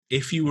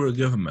if you were a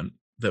government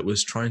that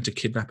was trying to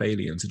kidnap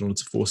aliens in order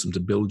to force them to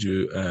build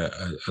you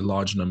a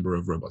large number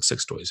of robot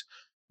sex toys,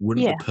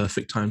 wouldn't the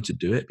perfect time to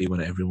do it be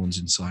when everyone's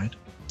inside?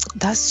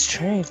 That's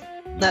true.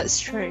 That's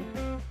true.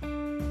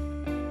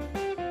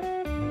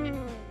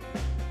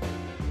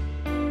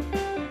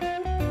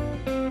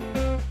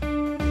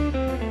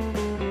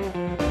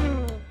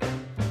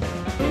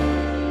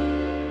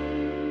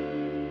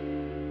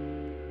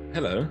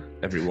 Hello,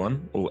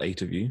 everyone, all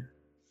 8 of you.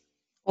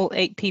 All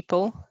 8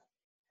 people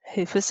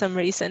who, for some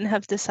reason,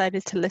 have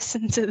decided to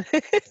listen to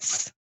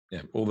this.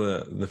 Yeah, all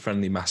the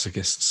friendly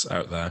masochists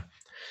out there.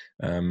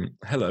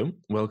 Hello,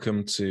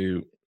 welcome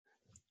to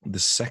the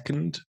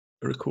second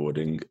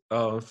recording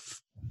of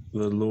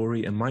the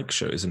Laurie and Mike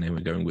show, isn't it? We're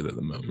going with at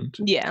the moment.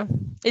 Yeah,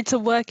 it's a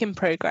work in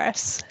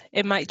progress.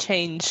 It might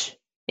change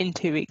in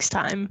 2 weeks'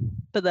 time,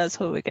 but that's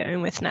what we're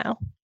going with now.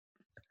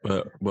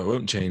 But what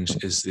won't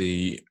change is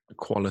the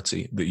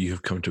quality that you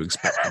have come to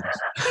expect from us.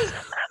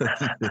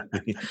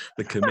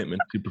 the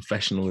commitment to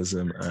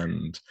professionalism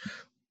and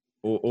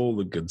all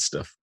the good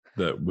stuff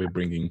that we're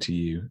bringing to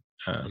you.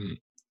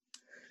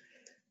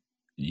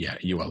 Yeah,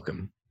 you're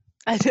welcome.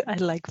 I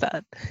like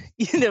that.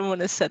 You don't want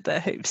to set their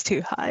hopes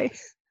too high.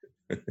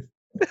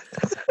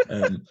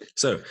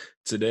 So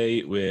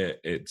today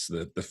it's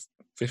the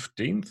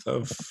 15th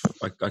of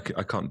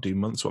I can't do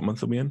months. What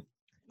month are we in?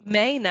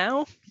 May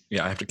now.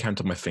 Yeah, I have to count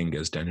on my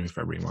fingers. January,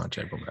 February, March,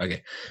 April.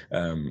 Okay,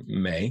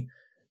 May.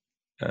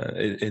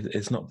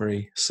 It's not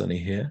very sunny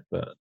here,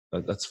 but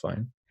that's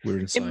fine. We're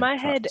inside. In my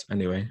head,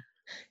 anyway.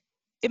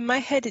 In my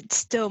head, it's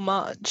still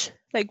March.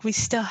 Like, we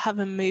still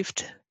haven't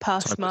moved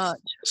past March.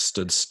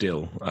 Stood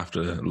still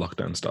after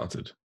lockdown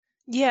started.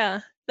 Yeah,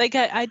 like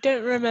I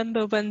don't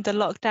remember when the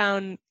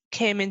lockdown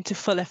came into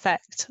full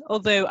effect.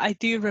 Although I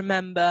do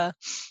remember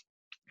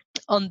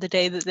on the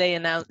day that they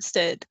announced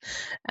it,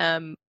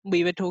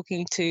 we were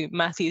talking to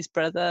Matthew's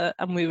brother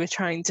and we were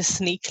trying to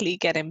sneakily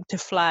get him to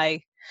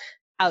fly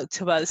out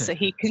to us so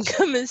he can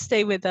come and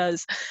stay with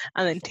us.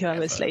 And then 2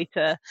 hours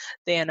later,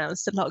 they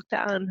announced the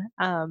lockdown.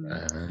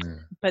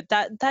 But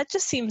that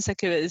just seems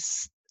like it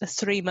was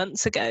 3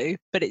 months ago,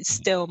 but it's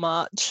still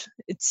March.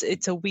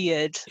 It's a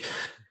weird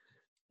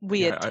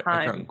time.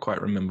 I can't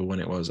quite remember when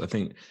it was. I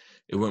think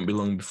it won't be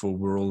long before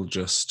we're all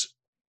just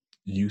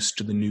used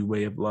to the new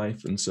way of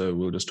life, and so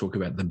we'll just talk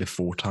about the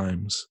before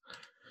times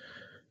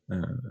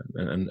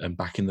and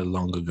back in the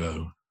long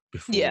ago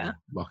before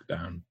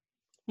lockdown,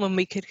 when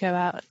we could go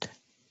out.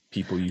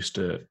 People used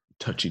to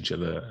touch each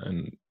other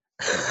and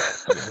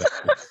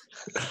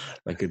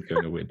that could go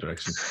in a weird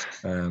direction,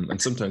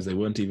 and sometimes they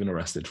weren't even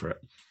arrested for it.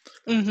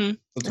 Mm-hmm.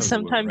 Sometimes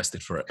they were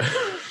arrested for it.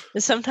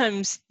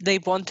 Sometimes they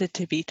wanted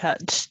to be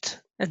touched,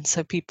 and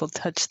so people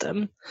touched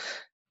them.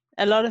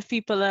 A lot of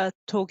people are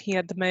talking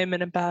at the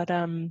moment about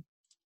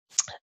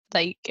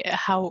like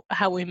how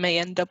we may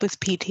end up with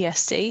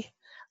PTSD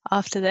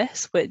after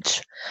this,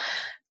 which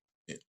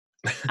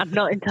I'm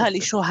not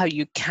entirely sure how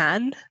you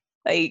can.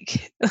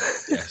 Like,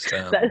 yes,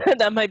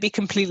 that might be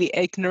completely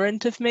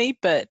ignorant of me,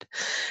 but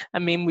I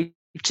mean, we've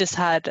just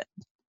had,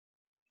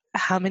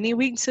 how many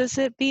weeks has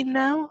it been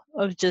now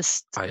of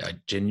just... I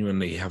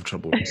genuinely have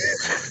trouble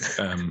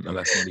and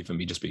that's not even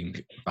me just being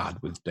bad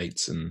with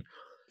dates and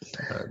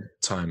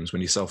times.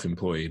 When you're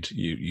self-employed,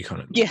 you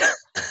kind of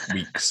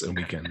weeks and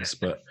weekends,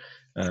 but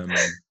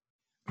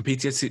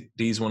PTSD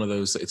is one of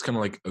those, it's kind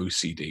of like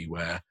OCD,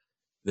 where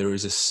there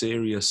is a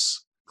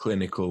serious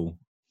clinical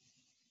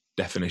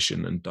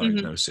definition and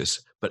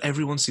diagnosis, but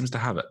everyone seems to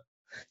have it.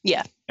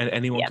 Yeah. And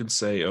anyone can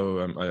say, oh,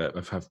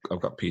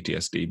 I've got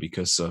PTSD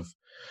because of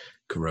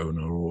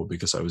Corona, or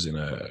because I was in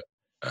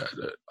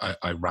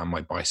I ran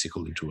my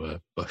bicycle into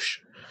a bush.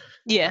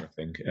 Yeah. I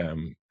think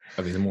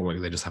they're more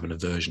like they just have an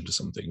aversion to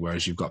something,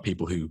 whereas you've got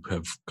people who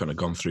have kind of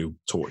gone through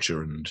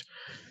torture and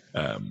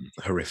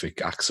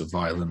horrific acts of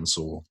violence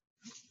or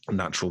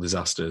natural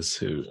disasters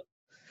who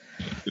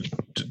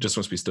just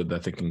must be stood there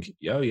thinking,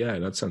 oh yeah,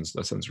 that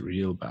sounds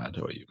real bad.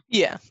 How are you?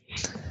 Yeah.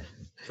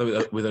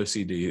 So with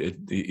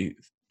OCD,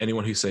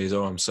 anyone who says,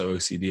 oh, I'm so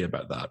OCD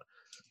about that,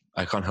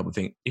 I can't help but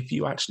think, if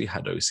you actually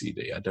had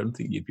OCD, I don't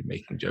think you'd be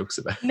making jokes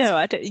about it. No,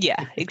 I don't.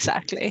 Yeah,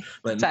 exactly.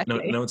 Like,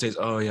 exactly. No one says,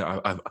 "Oh yeah,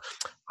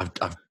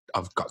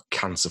 I've got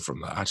cancer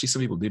from that." Actually,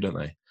 some people do, don't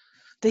they?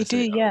 They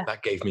do, say, yeah.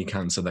 That gave me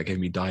cancer. That gave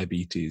me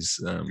diabetes.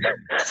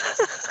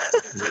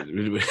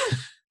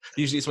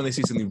 Usually, it's when they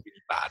see something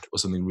really bad or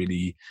something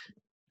really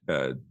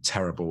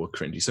terrible or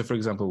cringy. So, for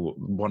example,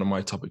 one of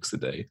my topics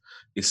today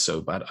is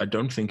so bad, I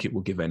don't think it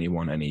will give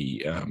anyone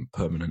any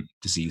permanent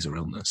disease or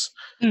illness.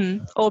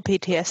 Or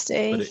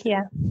PTSD,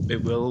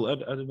 It will, I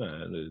don't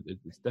know,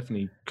 it's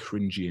definitely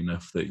cringy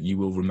enough that you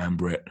will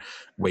remember it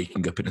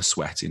waking up in a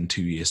sweat in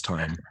 2 years'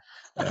 time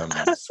and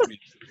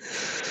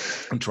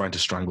trying to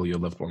strangle your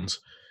loved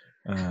ones.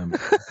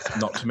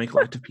 Not to make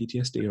light of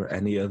PTSD or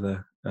any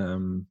other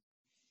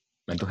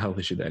mental health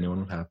issue that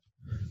anyone would have.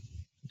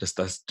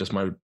 That's just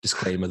my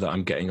disclaimer that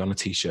I'm getting on a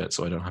t-shirt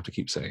so I don't have to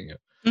keep saying it.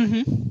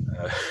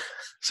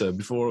 So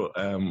before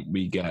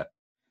we get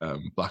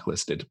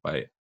blacklisted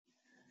by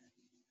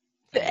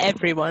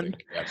everyone,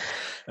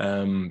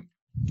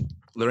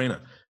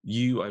 Lorena,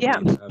 you, I believe,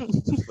 have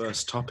the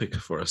first topic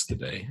for us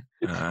today.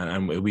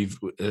 And we've,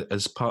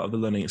 as part of the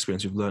learning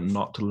experience, we've learned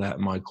not to let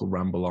Michael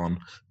ramble on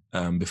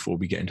before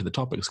we get into the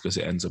topics, because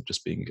it ends up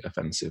just being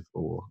offensive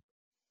or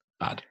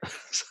bad.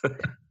 So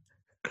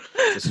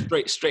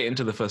straight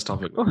into the first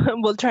topic.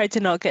 We'll try to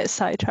not get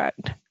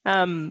sidetracked.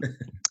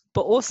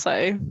 But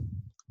also,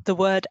 the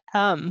word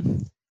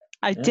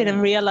I didn't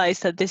realize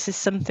that this is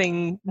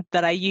something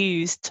that I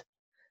used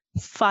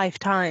 5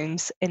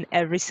 times in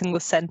every single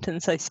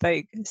sentence I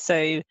spoke.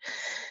 So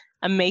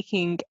I'm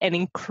making an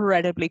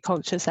incredibly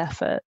conscious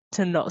effort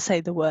to not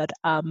say the word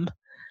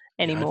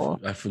anymore.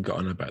 I've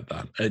forgotten about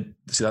that.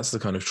 See, that's the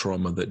kind of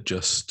trauma that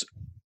just...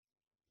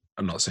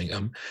 I'm not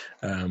saying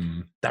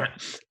damn it.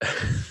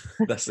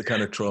 That's the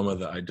kind of trauma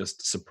that I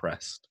just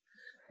suppressed.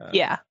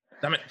 Yeah.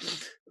 Damn it.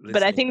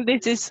 But I think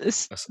this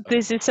is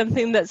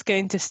something that's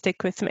going to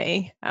stick with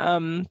me,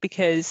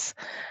 because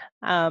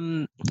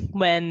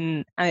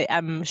when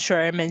I'm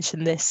sure I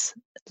mentioned this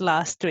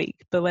last week,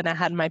 but when I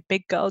had my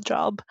big girl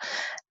job,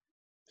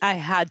 I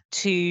had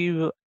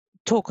to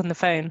talk on the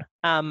phone,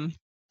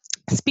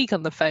 speak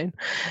on the phone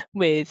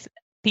with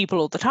people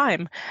all the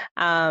time,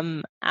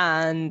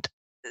 and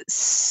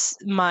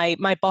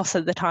my boss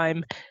at the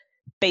time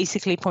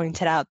basically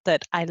pointed out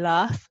that I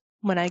laugh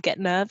when I get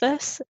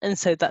nervous, and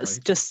so that's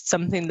just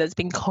something that's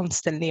been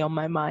constantly on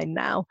my mind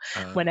now.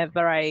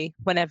 Whenever I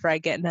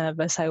get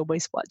nervous, I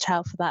always watch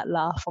out for that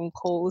laugh on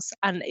calls,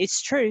 and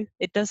it's true,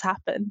 it does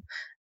happen.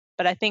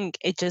 But I think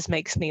it just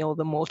makes me all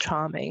the more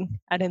charming.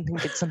 I don't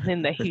think it's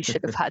something that he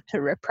should have had to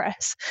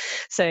repress.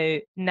 So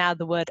now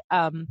the word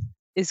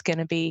is going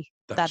to be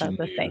that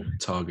other thing.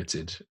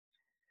 Targeted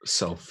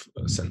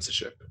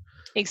self-censorship.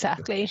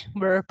 Exactly.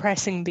 We're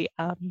repressing the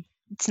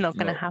It's not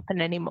going to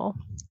happen anymore.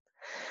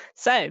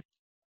 So,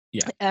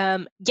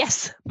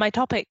 yes, my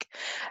topic.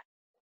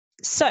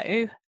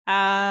 So,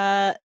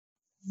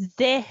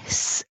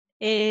 this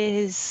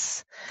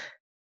is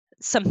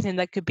something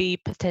that could be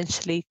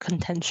potentially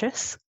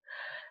contentious.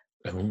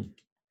 Oh.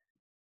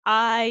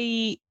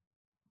 I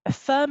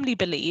firmly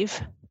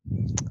believe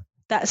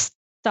that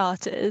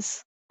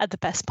starters are the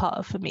best part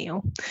of a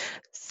meal.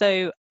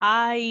 So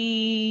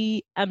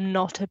I am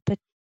not a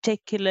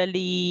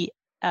particularly,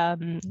 I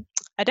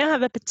don't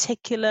have a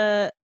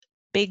particular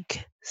big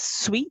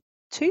sweet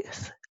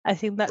tooth. I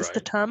think that's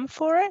the term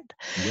for it.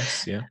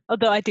 Yes, yeah.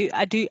 Although I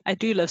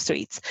do love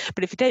sweets.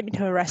 But if you take me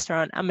to a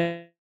restaurant, I'm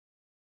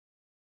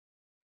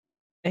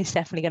most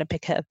definitely going to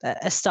pick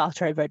a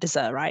starter over a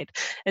dessert, right?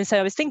 And so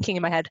I was thinking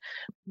in my head,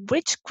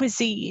 which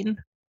cuisine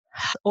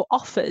or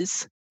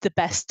offers the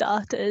best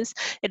starters?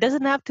 It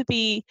doesn't have to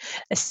be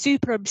a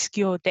super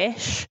obscure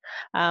dish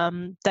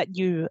that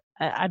you,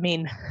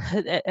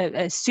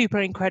 a super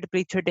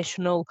incredibly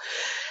traditional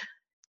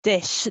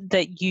dish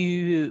that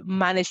you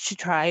managed to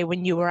try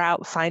when you were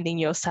out finding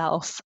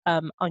yourself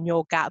on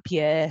your gap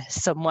year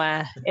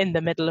somewhere in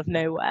the middle of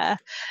nowhere.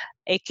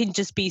 It can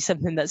just be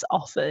something that's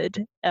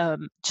offered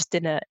just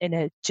in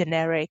a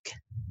generic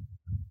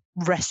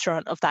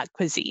restaurant of that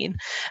cuisine.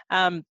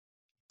 And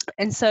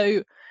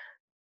so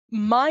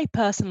my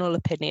personal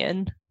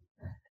opinion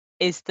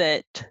is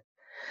that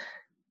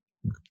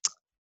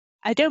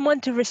I don't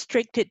want to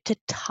restrict it to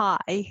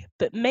Thai,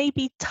 but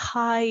maybe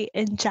Thai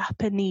and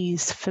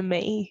Japanese for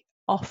me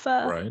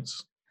offer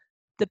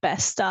the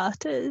best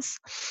starters.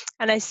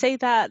 And I say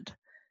that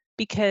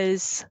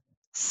because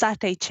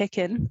satay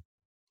chicken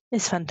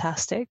is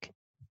fantastic.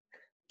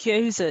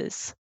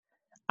 Gyozas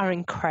are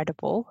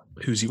incredible.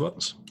 Who's he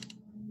what's?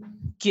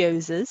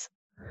 Gyozas,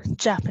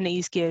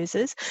 Japanese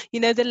gyozas.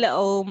 You know, the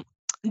little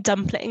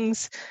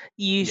dumplings.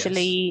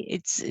 Usually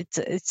it's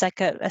like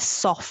a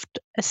soft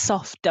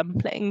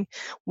dumpling,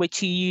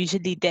 which you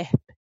usually dip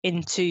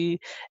into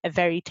a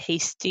very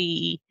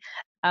tasty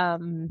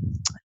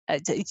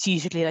it's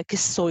usually like a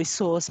soy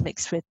sauce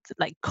mixed with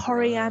like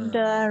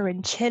coriander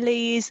and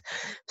chilies.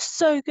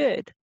 So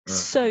good.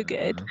 So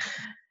good.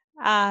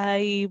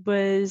 I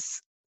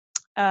was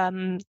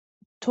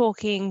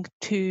talking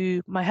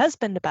to my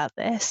husband about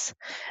this,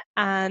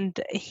 and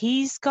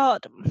he's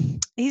got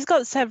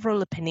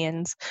several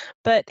opinions,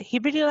 but he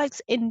really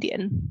likes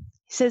Indian.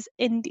 He says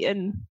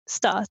Indian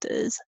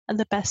starters are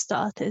the best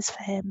starters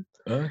for him.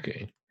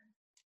 Okay.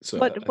 So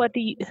what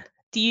do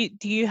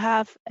you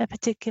have a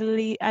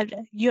particularly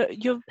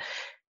you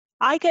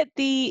I get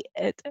the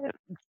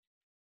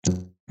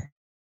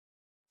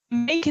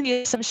making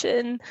the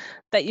assumption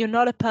that you're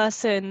not a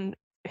person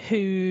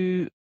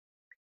who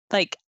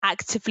like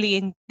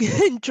actively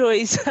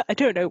enjoys, I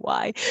don't know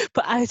why,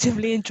 but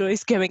actively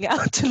enjoys going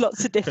out to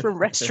lots of different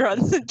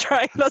restaurants and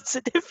trying lots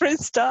of different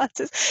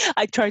starters.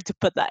 I tried to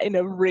put that in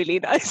a really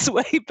nice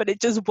way, but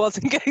it just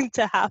wasn't going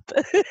to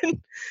happen.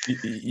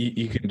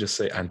 You can just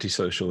say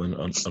antisocial and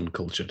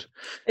uncultured.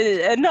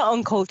 Not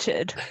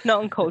uncultured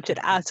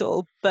at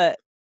all, but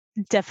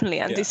definitely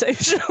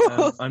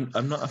antisocial.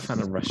 I'm not a fan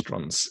of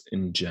restaurants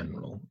in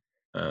general.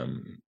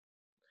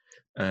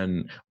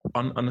 And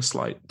on a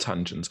slight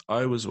tangent,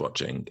 I was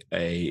watching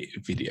a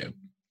video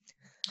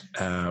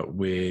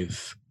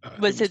with...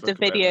 was it the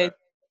video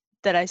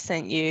that I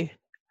sent you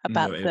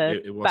about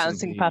the it wasn't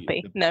bouncing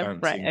puppy? the No,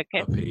 bouncing right,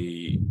 okay.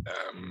 puppy.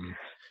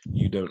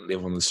 You don't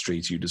live on the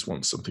street. You just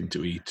want something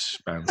to eat.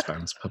 Bounce,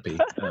 bounce, puppy.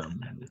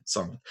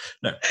 Song.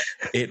 No,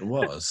 it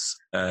was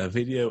a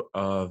video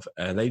of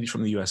a lady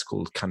from the US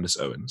called Candace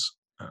Owens,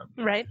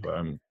 Right. who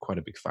I'm quite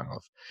a big fan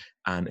of,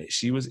 and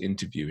she was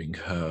interviewing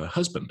her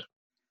husband.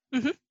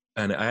 Mhm.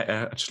 And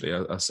I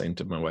was saying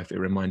to my wife, it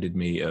reminded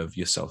me of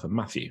yourself and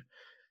Matthew,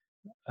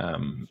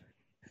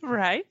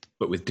 Right.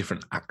 but with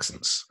different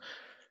accents.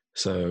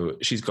 So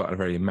she's got a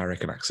very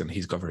American accent.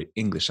 He's got a very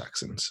English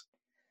accent.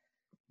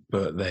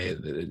 But they're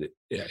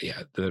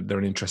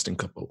an interesting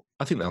couple.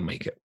 I think they'll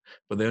make it.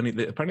 But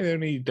apparently they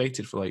only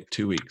dated for like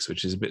 2 weeks,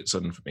 which is a bit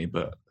sudden for me.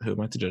 But who am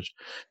I to judge?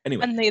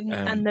 Anyway,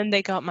 And then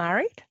they got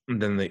married.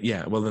 and then they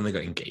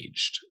got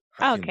engaged.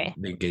 I think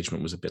the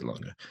engagement was a bit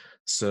longer.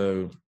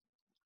 So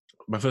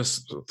my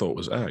first thought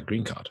was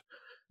green card.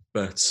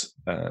 But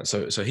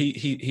so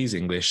he's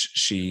English,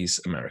 she's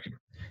American,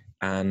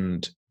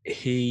 and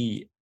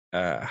he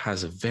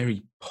has a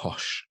very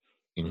posh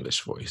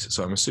English voice.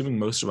 So I'm assuming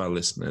most of our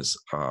listeners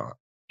are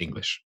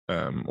English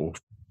or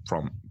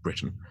from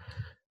Britain.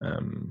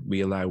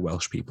 We allow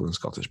Welsh people and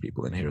Scottish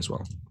people in here as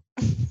well.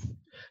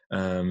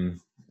 Damn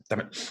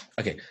it.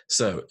 Okay,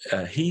 so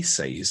he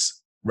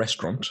says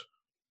restaurant,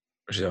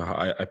 which is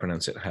how I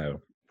pronounce it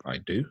how I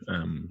do.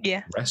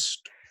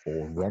 Rest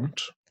or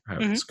ront, how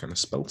it's kind of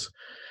spelt.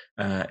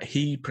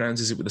 He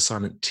pronounces it with a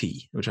silent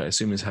T, which I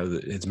assume is how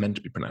it's meant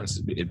to be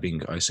pronounced, it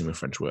being, I assume, a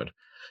French word.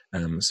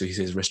 So he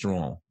says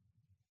restaurant.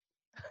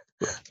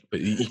 But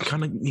you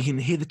can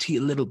hear the T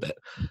a little bit.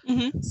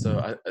 Mm-hmm.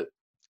 So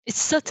it's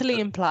subtly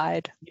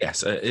implied.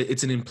 Yes,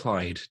 it's an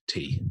implied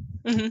T.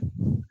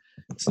 Mm-hmm.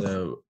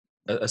 So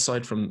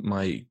aside from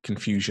my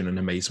confusion and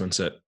amazement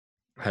at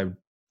how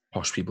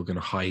posh people are going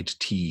to hide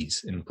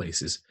T's in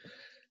places,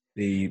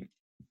 I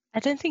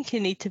don't think you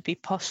need to be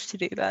posh to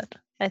do that.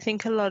 I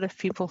think a lot of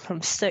people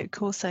from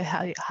Stoke also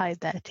hide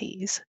their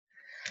T's.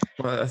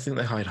 Well, I think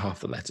they hide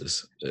half the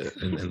letters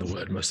in the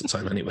word most of the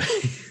time anyway.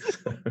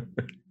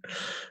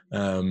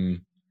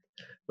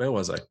 Where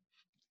was I?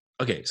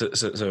 Okay,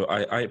 so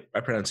I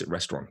pronounce it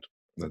restaurant.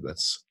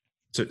 That's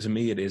so to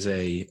me it is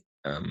a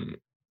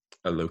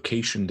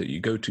location that you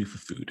go to for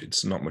food.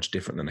 It's not much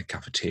different than a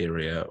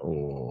cafeteria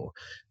or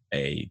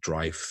a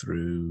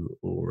drive-through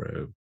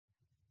or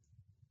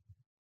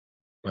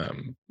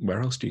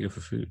where else do you go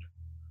for food?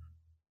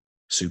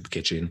 Soup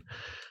kitchen.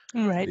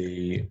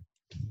 Right.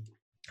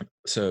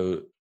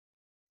 So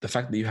the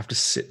fact that you have to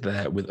sit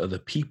there with other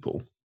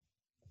people,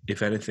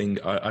 if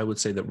anything, I would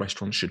say that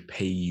restaurants should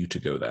pay you to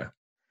go there.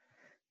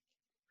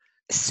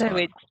 So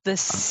it's the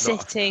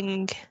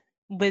sitting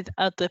with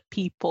other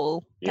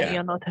people that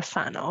you're not a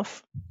fan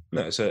of.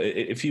 No, so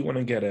if you want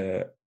to get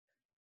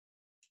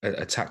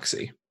a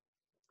taxi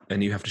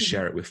and you have to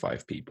share it with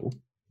 5 people,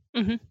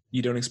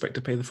 you don't expect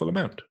to pay the full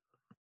amount.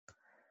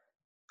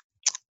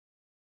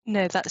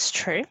 No, that's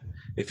true.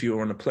 If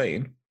you're on a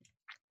plane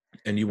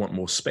and you want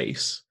more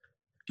space,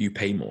 you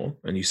pay more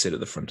and you sit at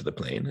the front of the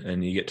plane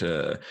and you get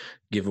to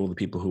give all the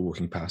people who are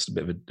walking past a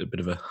bit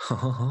of a ha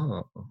ha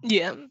ha.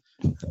 Yeah.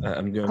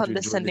 I'm going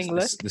to enjoy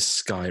this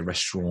sky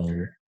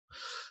restaurant.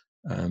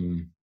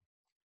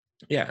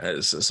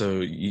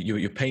 So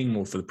you're paying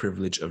more for the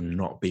privilege of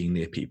not being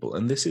near people.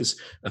 And this is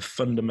a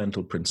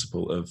fundamental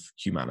principle of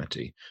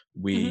humanity.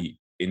 We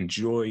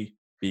enjoy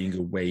being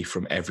away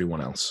from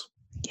everyone else.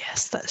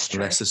 Yes, that's true.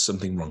 Unless there's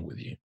something wrong with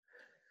you.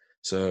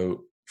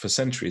 So for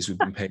centuries, we've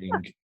been paying,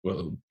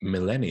 well,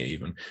 millennia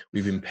even,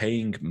 we've been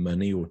paying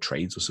money or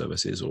trades or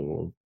services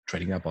or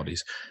trading our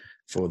bodies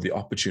for the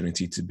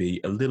opportunity to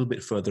be a little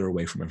bit further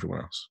away from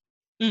everyone else.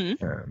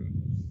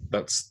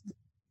 That's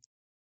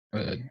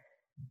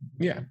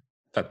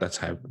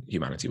how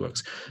humanity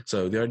works.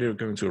 So the idea of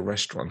going to a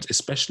restaurant,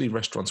 especially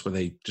restaurants where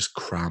they just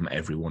cram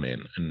everyone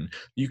in and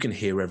you can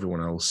hear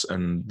everyone else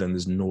and then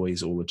there's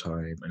noise all the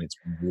time and it's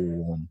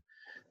warm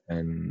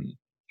and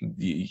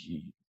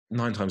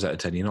 9 times out of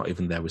 10 you're not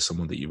even there with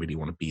someone that you really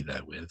want to be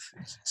there with.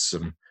 It's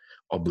some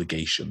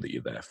obligation that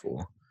you're there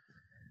for.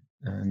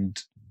 And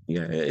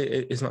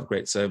it's not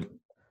great. So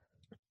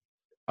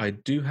I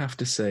do have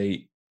to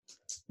say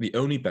the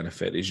only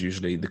benefit is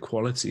usually the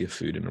quality of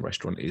food in a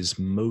restaurant is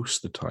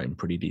most of the time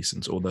pretty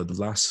decent, although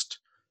the last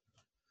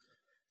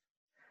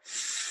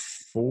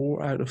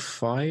 4 out of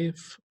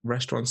 5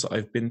 restaurants that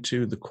I've been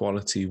to, the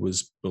quality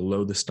was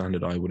below the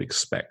standard I would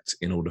expect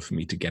in order for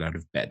me to get out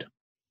of bed.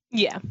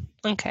 Yeah.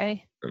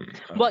 Okay.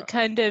 What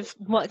kind of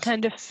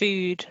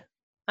food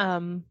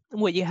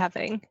were you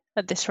having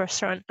at this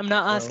restaurant? I'm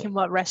not asking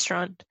what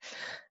restaurant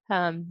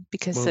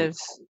because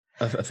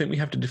I think we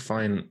have to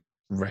define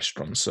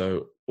restaurants.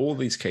 So all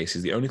these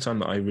cases, the only time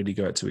that I really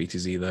go out to eat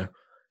is either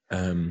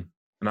an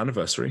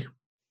anniversary.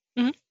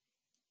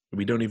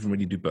 We don't even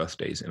really do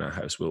birthdays in our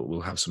house. We'll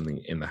have something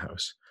in the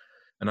house,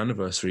 an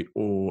anniversary,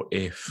 or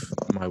if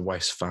my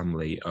wife's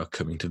family are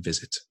coming to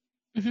visit,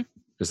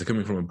 because they're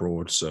coming from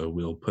abroad, so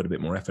we'll put a bit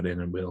more effort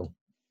in and we'll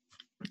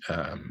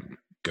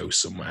go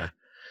somewhere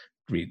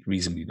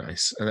reasonably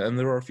nice. And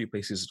there are a few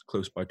places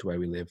close by to where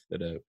we live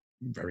that are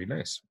very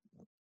nice.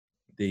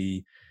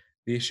 The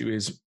issue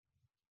is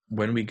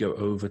when we go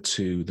over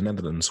to the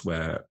Netherlands,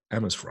 where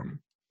Emma's from,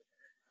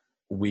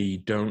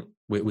 we're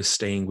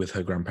staying with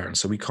her grandparents,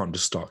 so we can't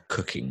just start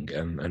cooking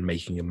and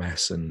making a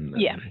mess and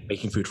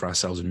making food for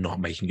ourselves and not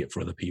making it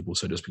for other people,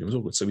 so it just becomes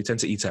awkward. So we tend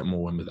to eat out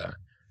more when we're there.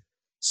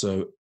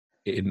 So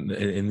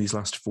in these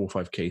last 4 or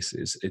 5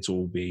 cases, it's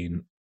all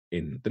been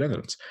in the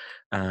Netherlands.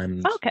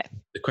 And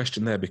the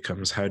question there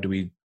becomes, how do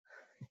we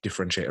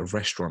differentiate a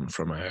restaurant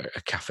from a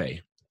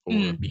cafe or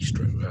a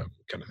bistro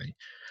kind of thing?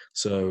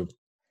 So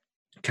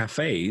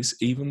cafes,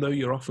 even though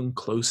you're often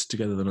closer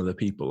together than other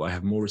people, I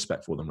have more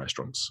respect for than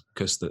restaurants,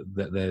 because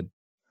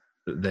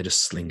they're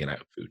just slinging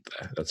out food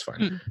there. That's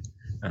fine.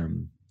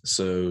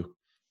 So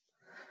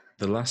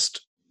the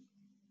last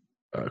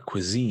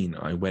cuisine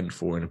I went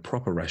for in a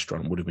proper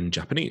restaurant would have been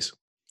Japanese.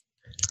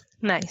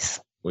 Nice.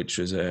 Which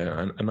was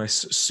a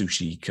nice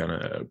sushi kind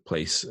of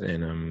place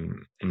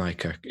in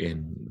Nijkerk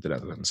in the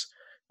Netherlands.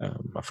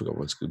 I forgot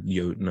what it's called.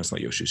 No, it's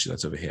not Yo Sushi.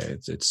 That's over here.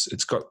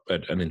 It's got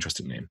an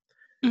interesting name.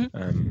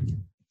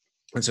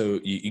 And so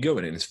you go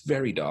in and it's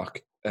very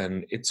dark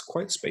and it's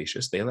quite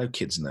spacious. They allow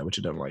kids in there, which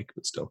I don't like,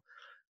 but still.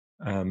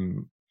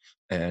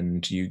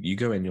 And you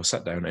go in, you're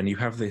sat down, and you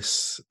have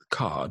this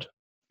card.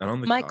 And on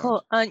the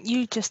Michael, aren't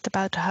you just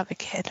about to have a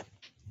kid?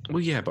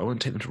 Well, yeah, but I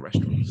won't take them to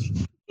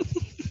restaurants.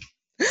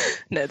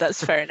 No,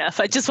 that's fair enough.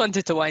 I just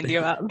wanted to wind you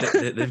up.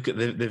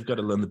 They've got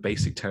to learn the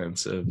basic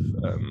tenets of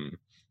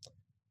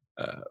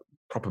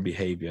proper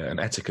behavior and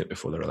etiquette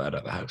before they're allowed out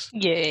of the house.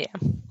 Yeah.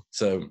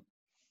 So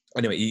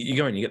anyway, you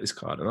go in, you get this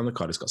card, and on the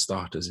card it's got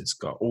starters, it's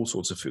got all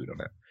sorts of food on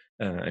it.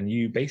 And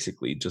you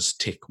basically just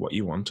tick what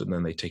you want, and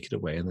then they take it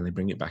away, and then they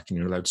bring it back, and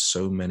you're allowed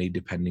so many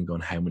depending on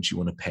how much you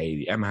want to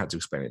pay. Emma had to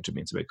explain it to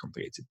me. It's a bit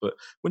complicated. But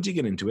once you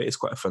get into it, it's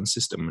quite a fun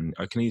system, and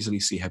I can easily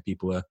see how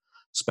people are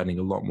spending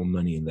a lot more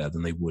money in there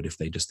than they would if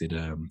they just did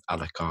a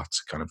la carte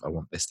kind of, I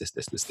want this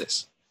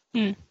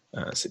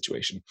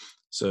situation.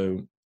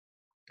 So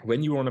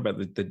when you were on about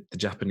the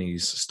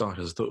Japanese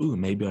starters, I thought,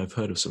 maybe I've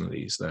heard of some of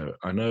these. Now,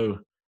 I know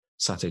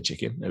satay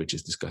chicken, which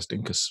is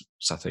disgusting because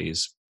satay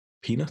is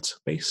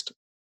peanut-based.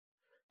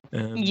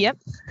 Yep.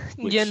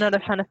 You're not a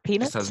fan of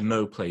peanuts? It has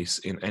no place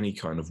in any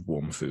kind of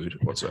warm food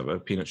whatsoever.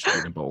 Peanuts should be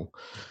in a bowl.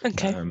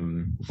 Okay.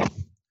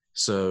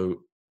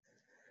 So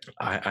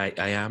I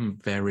am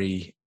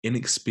very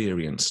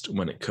inexperienced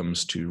when it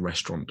comes to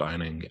restaurant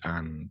dining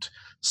and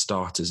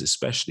starters,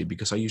 especially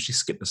because I usually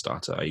skip the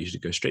starter. I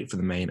usually go straight for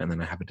the main and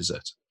then I have a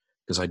dessert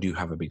because I do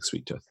have a big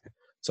sweet tooth.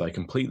 So I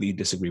completely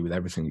disagree with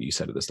everything that you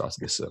said at the start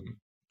of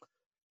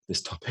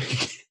this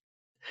topic.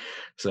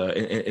 So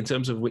in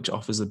terms of which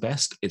offers the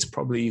best, it's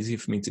probably easier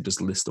for me to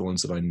just list the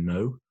ones that I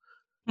know.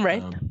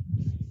 Right.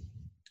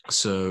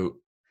 So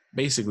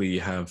basically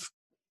you have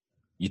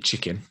your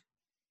chicken.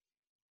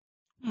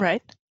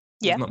 Right.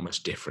 Yeah. There's not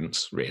much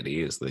difference,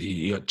 really, is there?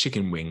 You got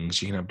chicken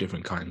wings. You can have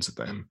different kinds of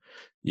them.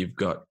 You've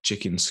got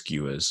chicken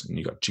skewers, and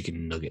you've got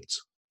chicken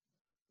nuggets.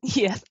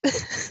 Yeah.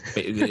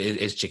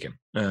 It's chicken.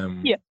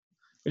 Yeah.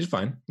 Which is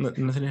fine.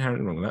 Nothing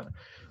inherently wrong with that.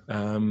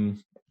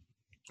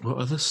 What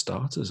other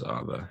starters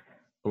are there?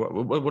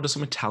 What are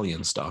some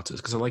Italian starters?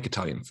 Because I like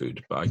Italian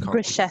food, but I can't.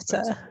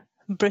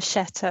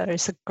 Bruschetta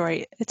is a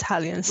great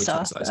Italian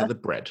starter. Is that the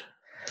bread?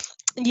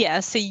 Yeah,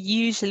 so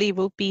usually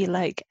will be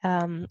like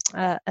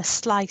a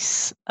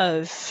slice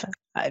of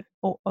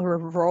or a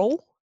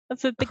roll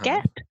of a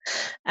baguette,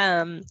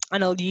 and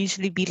it'll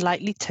usually be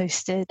lightly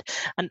toasted,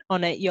 and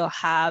on it you'll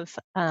have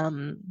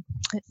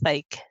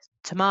like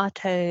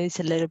tomatoes,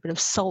 a little bit of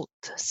salt,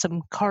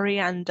 some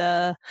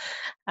coriander,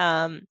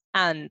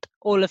 and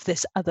all of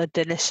this other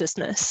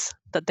deliciousness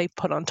that they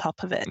put on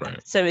top of it. Right.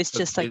 So it's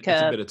just it's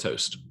a bit of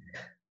toast.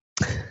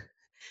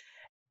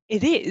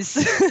 It is,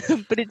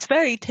 but it's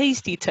very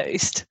tasty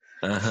toast.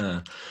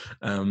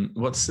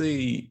 What's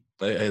the?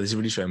 This is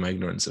really showing my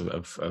ignorance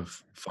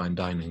of fine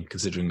dining,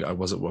 considering I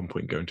was at one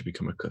point going to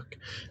become a cook,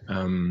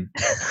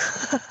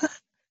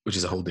 which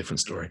is a whole different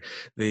story.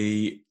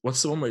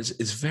 What's the one where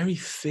it's very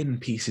thin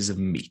pieces of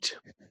meat?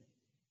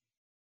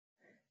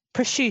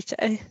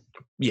 Prosciutto.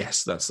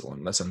 Yes, that's the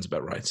one. That sounds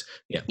about right.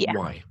 Yeah.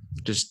 Why?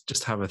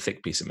 Just have a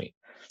thick piece of meat.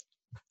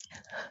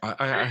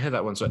 I heard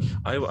that one. So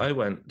I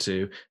went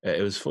to,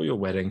 it was for your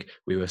wedding.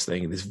 We were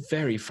staying in this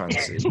very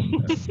fancy,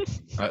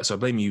 so I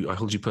blame you. I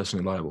hold you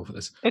personally liable for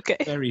this. Okay.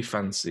 Very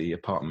fancy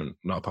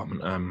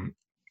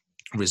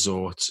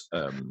resort,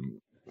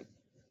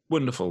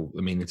 wonderful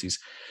amenities.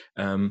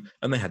 And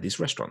they had these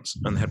restaurants,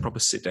 and they had proper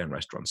sit-down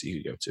restaurants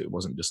you could go to. It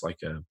wasn't just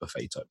like a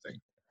buffet type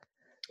thing.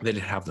 They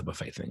did have the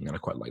buffet thing, and I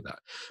quite like that.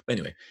 But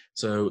anyway,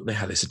 so they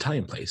had this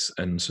Italian place,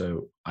 and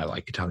so I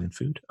like Italian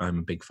food. I'm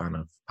a big fan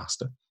of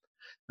pasta.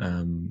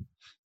 And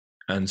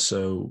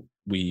so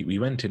we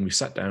went in, we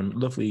sat down,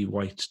 lovely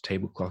white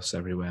tablecloths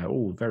everywhere,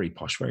 all very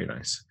posh, very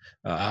nice.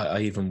 I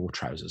even wore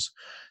trousers.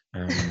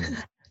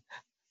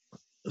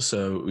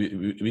 So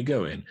we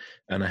go in,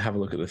 and I have a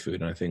look at the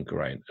food, and I think,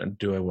 right,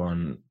 do I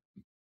want,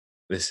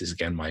 this is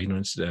again my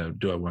ignorance,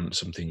 do I want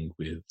something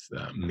with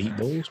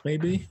meatballs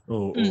maybe?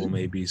 Or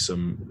maybe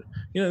some,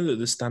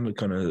 the standard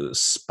kind of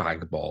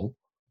spag bol.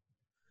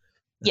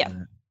 Yeah.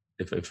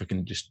 If I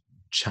can just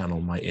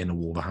channel my inner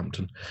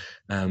Wolverhampton.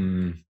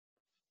 We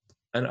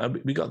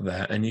got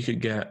there, and you could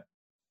get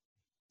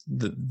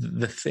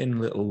the thin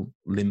little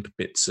limp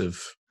bits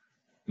of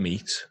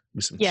meat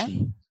with some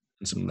cheese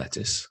and some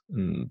lettuce,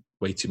 and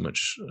way too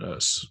much,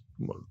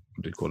 what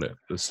do you call it?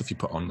 The stuff you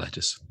put on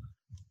lettuce.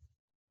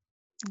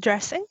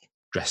 Dressing?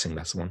 Dressing,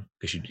 that's the one.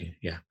 Because you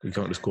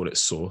can't just call it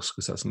sauce,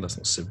 because that's not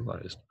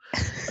civilized.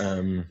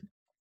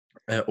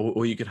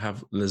 Or you could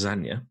have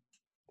lasagna,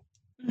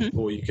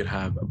 or you could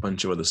have a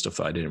bunch of other stuff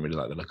that I didn't really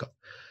like the look of.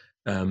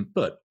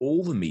 But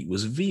all the meat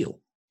was veal.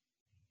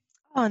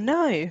 Oh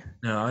no!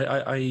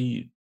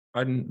 No,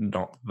 I'm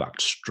not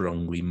that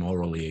strongly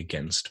morally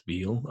against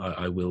veal.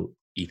 I will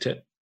eat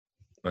it,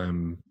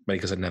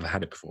 because I'd never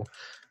had it before.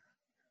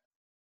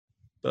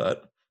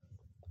 But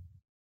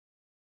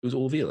it was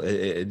all veal.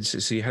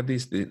 So you had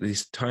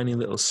these tiny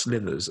little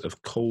slithers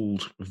of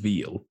cold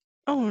veal.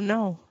 Oh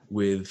no!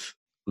 With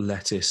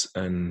lettuce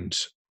and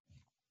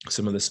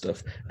some other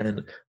stuff.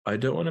 And I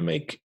don't want to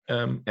make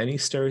any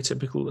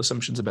stereotypical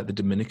assumptions about the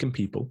Dominican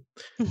people.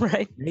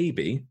 Right.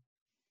 Maybe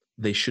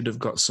they should have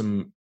got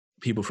some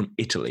people from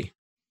Italy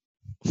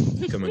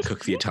to come and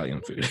cook the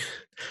Italian food,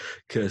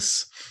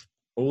 because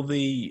all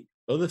the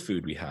other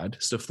food we had,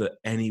 stuff that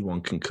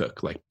anyone can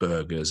cook, like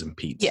burgers and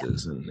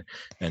pizzas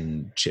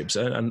and chips.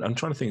 And I'm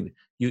trying to think,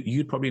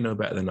 you'd probably know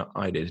better than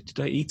I did. Did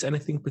I eat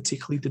anything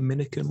particularly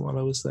Dominican while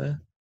I was there?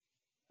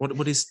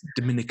 What is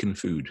Dominican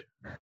food?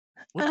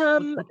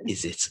 What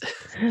is it?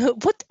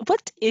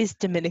 What is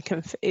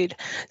Dominican food?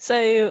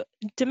 So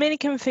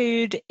Dominican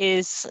food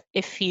is,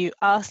 if you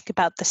ask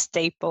about the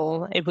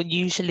staple, it will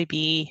usually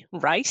be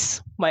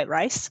rice, white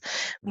rice,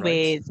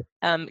 with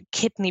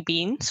kidney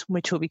beans,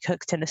 which will be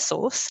cooked in a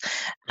sauce,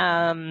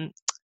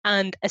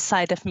 and a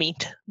side of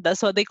meat.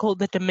 That's what they call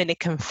the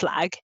Dominican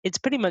flag. It's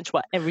pretty much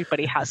what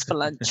everybody has for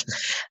lunch.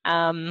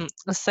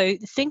 So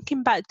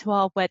thinking back to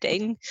our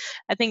wedding,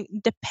 I think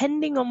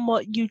depending on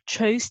what you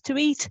chose to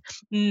eat,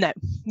 no,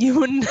 you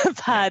wouldn't have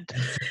had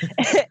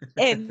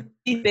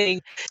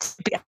anything.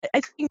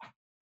 I think,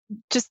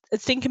 just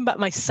thinking about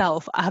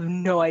myself, I have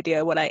no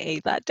idea what I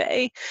ate that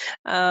day.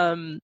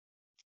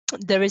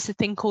 There is a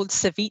thing called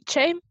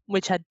ceviche,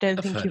 which I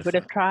don't think you would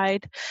have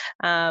tried,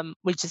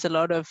 which is a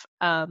lot of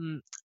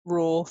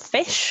raw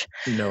fish.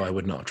 No, I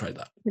would not have tried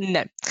that.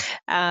 No,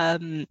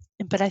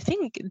 but I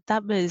think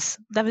that was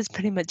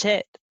pretty much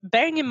it.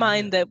 Bearing in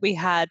mind that we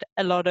had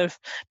a lot of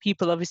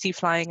people obviously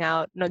flying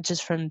out, not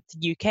just from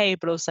the UK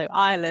but also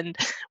Ireland,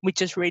 we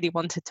just really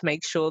wanted to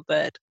make sure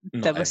that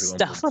there was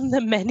stuff on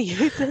the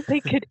menu that they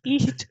could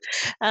eat.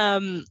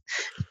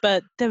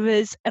 But there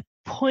was a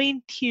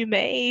point you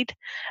made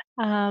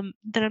that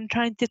I'm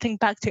trying to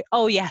think back to.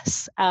 Oh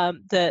yes,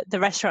 the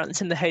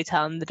restaurants in the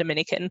hotel in the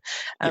Dominican.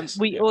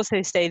 We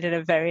also stayed in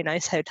a very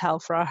nice hotel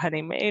for our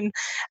honeymoon,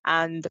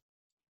 and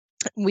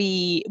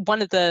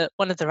one of the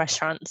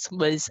restaurants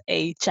was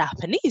a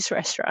Japanese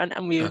restaurant,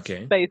 and we were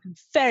both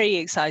very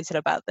excited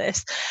about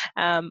this.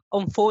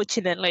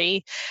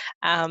 Unfortunately,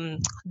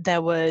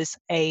 there was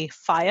a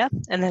fire,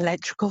 an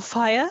electrical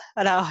fire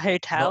at our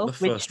hotel. Not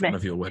the first one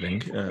of your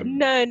wedding.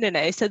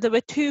 No. So there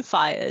were two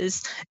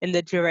fires in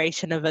the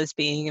duration of us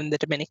being in the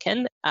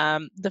Dominican.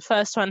 The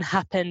first one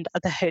happened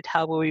at the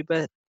hotel where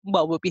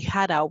we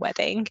had our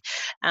wedding.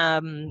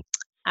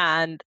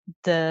 And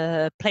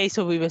the place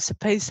where we were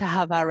supposed to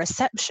have our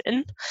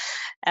reception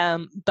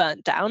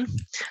burnt down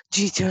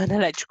due to an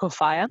electrical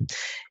fire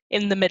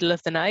in the middle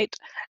of the night.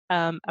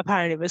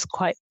 Apparently it was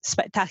quite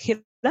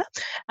spectacular.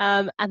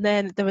 And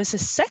then there was a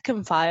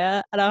second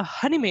fire at our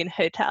honeymoon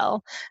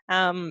hotel.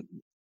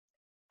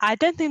 I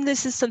don't think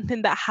this is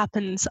something that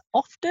happens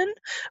often,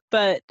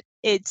 but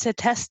it's a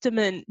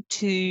testament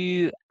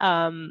to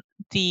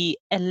the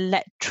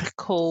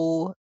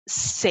electrical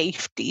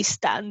safety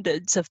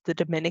standards of the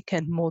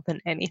Dominican more than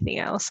anything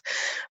else.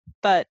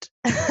 But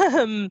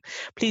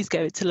please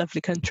go, it's a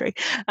lovely country.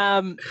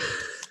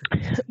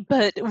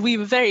 But we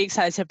were very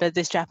excited about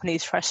this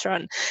Japanese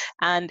restaurant,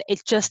 and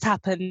it just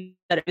happened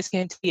that it was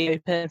going to be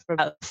open for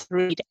about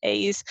 3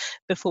 days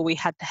before we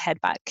had to head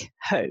back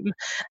home.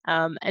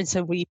 And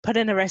so we put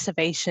in a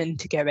reservation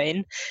to go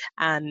in,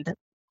 and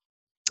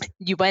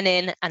you went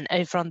in, and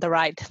over on the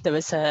right there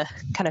was a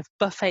kind of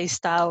buffet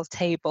style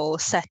table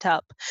set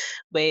up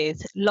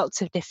with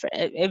lots of different,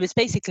 it was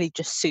basically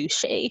just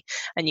sushi,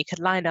 and you could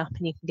line up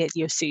and you can get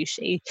your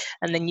sushi,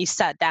 and then you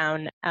sat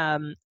down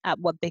at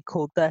what they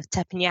called the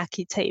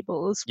teppanyaki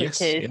tables, which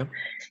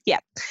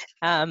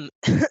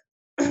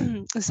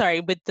sorry,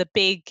 with the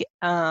big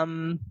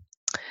kind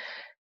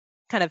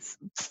of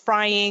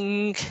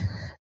frying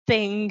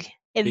thing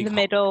in big the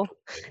middle.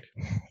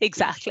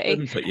 Exactly. You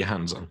couldn't put your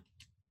hands on.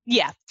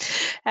 Yeah.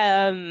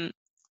 And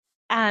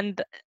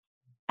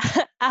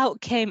out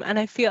came, and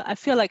I feel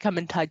like I'm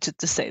entitled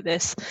to say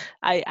this.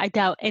 I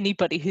doubt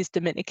anybody who's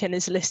Dominican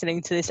is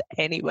listening to this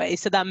anyway,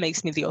 so that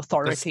makes me the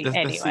authority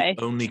anyway. That's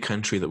the only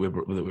country that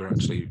we're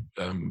actually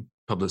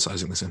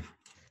publicizing this in.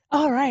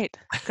 All right,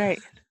 great.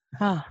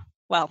 Well,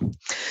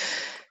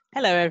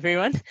 hello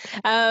everyone.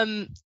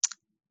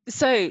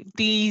 So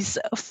these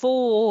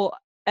four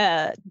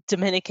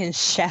Dominican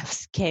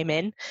chefs came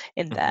in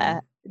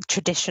their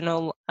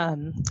traditional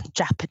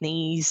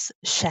Japanese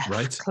chef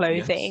Right.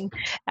 clothing,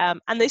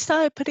 and they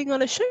started putting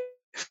on a show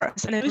for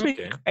us, and it was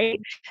really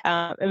great.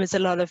 It was a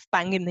lot of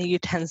banging the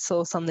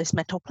utensils on this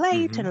metal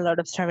plate and a lot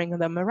of throwing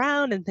them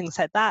around and things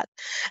like that.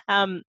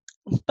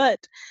 But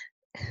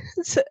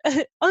so,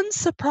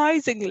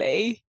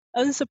 unsurprisingly,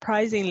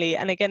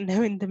 and again,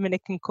 knowing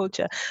Dominican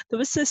culture, there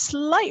was a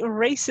slight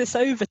racist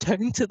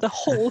overtone to the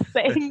whole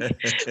thing,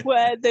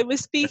 where they were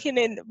speaking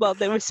in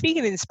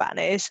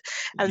Spanish,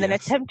 and then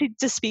Yes. attempted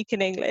to speak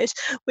in English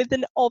with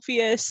an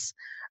obvious,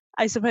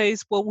 I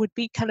suppose, what would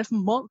be kind of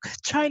mock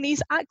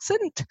Chinese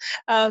accent,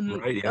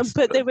 Right. Yes.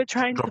 but they were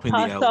trying to Dropping the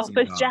pass L's off and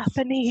the as R's.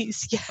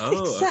 Japanese. Yeah, Oh,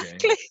 okay.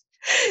 exactly.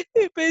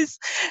 It was.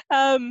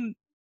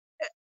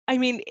 I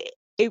mean,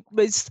 it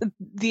was,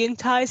 the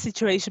entire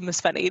situation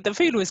was funny. The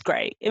food was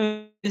great.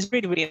 It was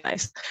really, really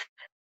nice.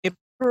 It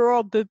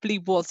probably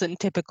wasn't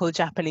typical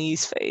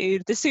Japanese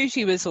food. The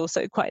sushi was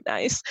also quite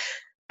nice,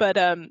 but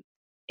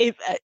it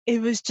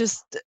was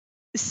just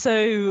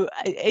so,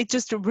 it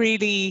just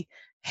really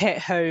hit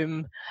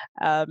home,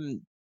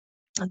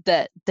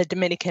 that the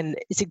Dominican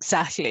is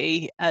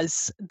exactly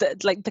as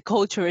the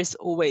culture is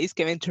always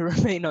going to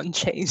remain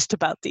unchanged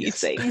about these Yes.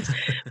 things.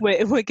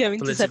 We're going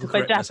to set Political up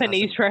a correctness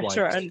Japanese hasn't quite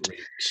restaurant.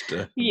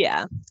 reached.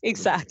 Yeah,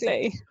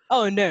 exactly.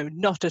 Oh no,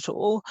 not at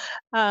all.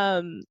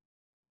 I do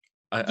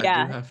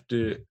Yeah, have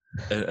to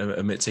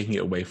admit, taking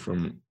it away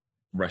from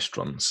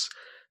restaurants,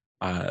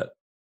 uh,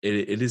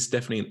 it is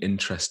definitely an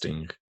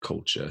interesting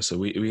culture. So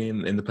we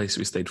in the place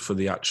we stayed for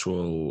the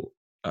actual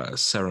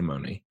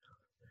ceremony,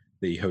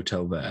 the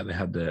hotel there, they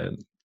had the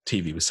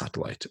TV with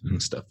satellite and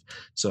stuff.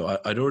 So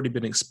I'd already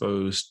been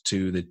exposed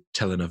to the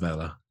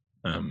telenovela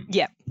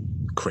yeah,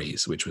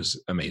 craze, which was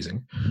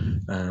amazing.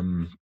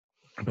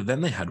 But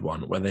then they had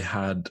one where they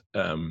had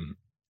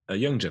a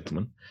young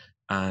gentleman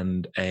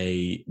and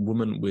a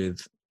woman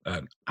with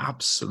an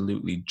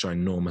absolutely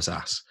ginormous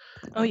ass.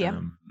 oh yeah,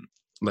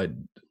 Like,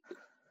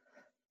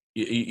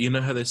 you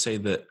know how they say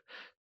that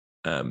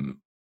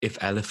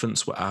if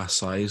elephants were our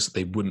size,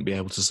 they wouldn't be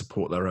able to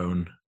support their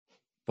own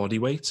body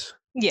weight,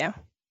 yeah,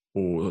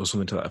 or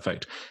something to that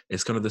effect.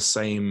 It's kind of the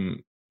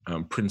same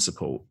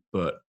principle,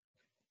 but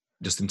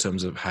just in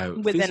terms of how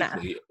with an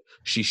physically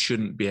she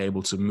shouldn't be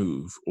able to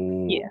move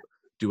or yeah,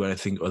 do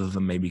anything other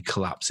than maybe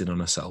collapse in on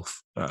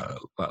herself,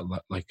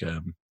 like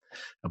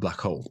a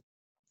black hole.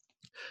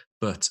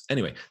 But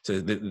anyway,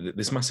 so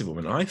this massive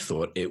woman, I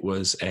thought it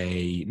was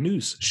a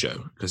news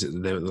show because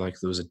there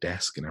was a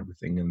desk and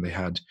everything, and they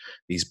had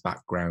these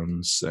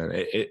backgrounds.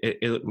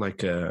 It looked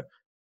like a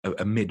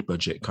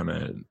mid-budget kind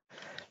of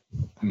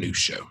news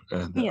show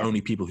that yeah. only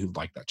people who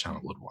like that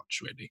channel would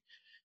watch, really.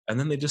 And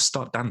then they just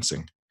start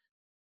dancing.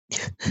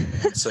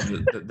 So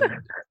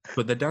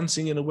but they're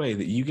dancing in a way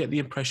that you get the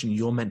impression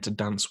you're meant to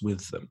dance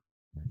with them.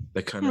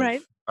 They're kind of,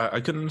 Right.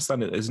 I couldn't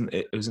understand it.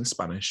 It was in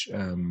Spanish,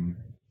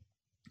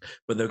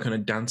 but they're kind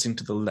of dancing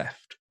to the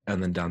left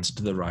and then dancing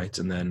to the right,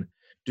 and then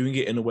doing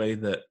it in a way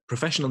that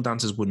professional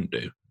dancers wouldn't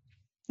do.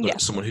 Yeah,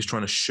 But someone who's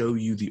trying to show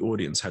you, the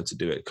audience, how to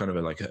do it, kind of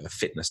like a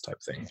fitness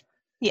type thing.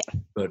 yeah.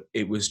 But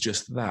it was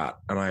just that,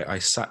 and I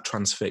sat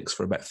transfixed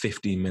for about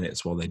 15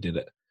 minutes while they did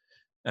it,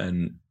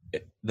 and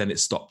then it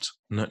stopped.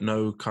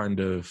 No kind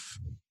of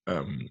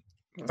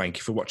thank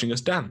you for watching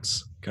us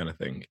dance kind of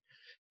thing.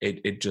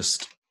 It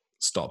just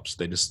stopped.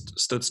 They just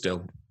stood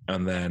still,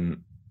 and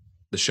then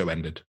the show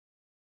ended.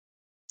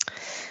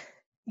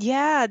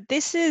 Yeah,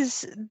 this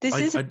is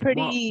a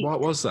pretty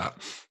What was that?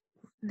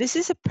 this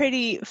is a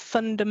pretty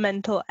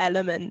fundamental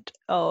element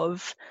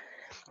of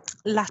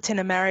Latin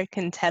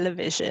American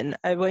television.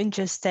 I won't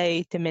just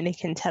say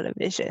Dominican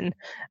television,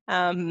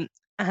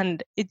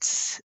 and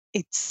it's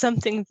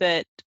something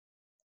that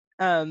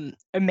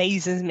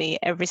amazes me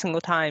every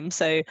single time.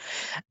 So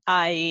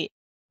I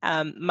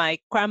my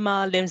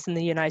grandma lives in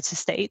the United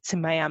States,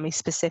 in Miami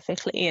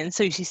specifically, and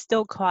so she's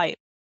still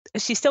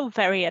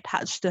very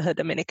attached to her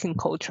Dominican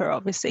culture,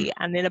 obviously.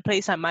 And in a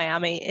place like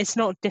Miami, it's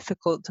not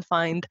difficult to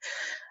find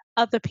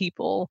other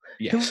people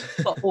who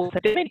Yes. are also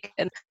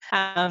Dominican,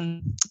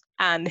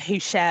 and who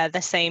share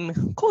the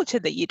same culture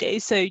that you do.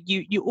 So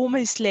you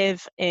almost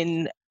live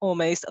in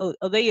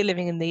although you're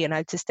living in the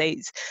United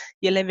States,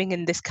 you're living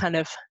in this kind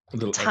of A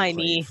little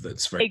tiny, enclave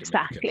that's very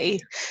Dominican.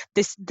 exactly,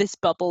 this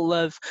bubble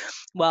of,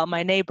 well,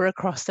 my neighbor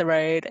across the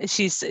road,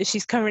 she's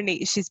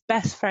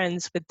best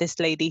friends with this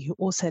lady who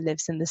also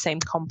lives in the same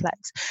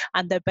complex,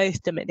 and they're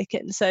both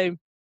Dominican. So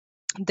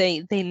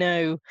they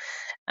know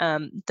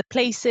the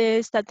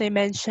places that they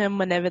mention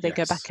whenever they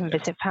go back Yes, and yeah.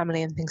 visit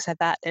family and things like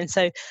that. And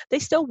so they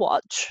still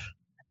watch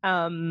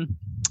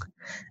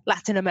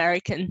Latin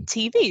American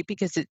TV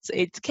because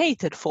it's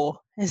catered for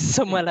in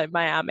somewhere like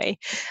Miami.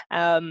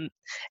 And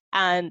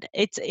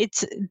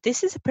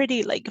this is a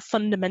pretty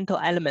fundamental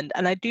element.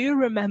 And I do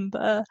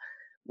remember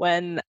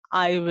when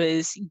I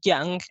was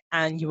young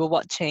and you were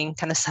watching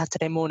kind of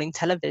Saturday morning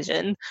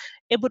television,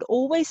 it would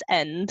always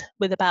end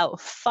with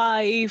about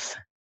 5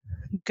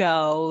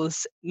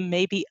 girls,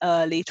 maybe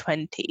early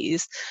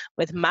 20s,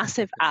 with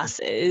massive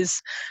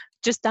asses,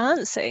 just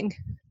dancing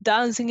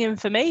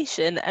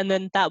information, and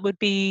then that would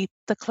be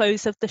the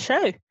close of the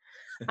show.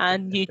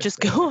 And you just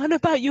go on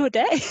about your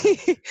day.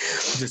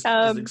 just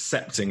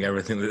accepting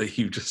everything that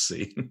you've just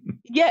seen.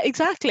 Yeah,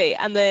 exactly.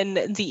 And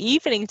then the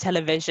evening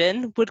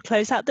television would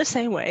close out the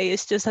same way.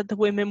 It's just that the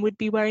women would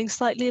be wearing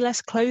slightly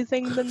less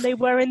clothing than they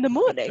were in the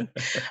morning.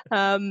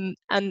 And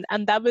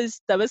that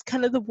was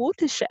kind of the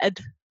watershed.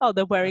 Oh,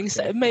 they're wearing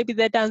maybe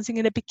they're dancing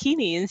in a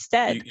bikini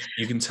instead.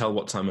 You can tell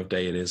what time of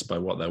day it is by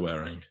what they're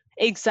wearing.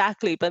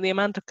 Exactly, but the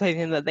amount of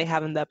clothing that they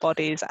have in their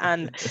bodies,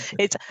 and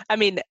I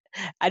mean,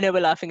 I know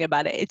we're laughing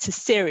about it. It's a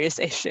serious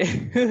issue.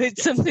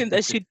 It's something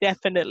that should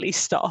definitely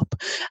stop.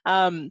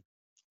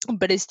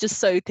 But it's just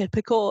so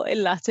typical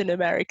in Latin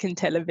American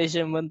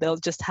television when they'll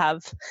just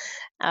have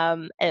a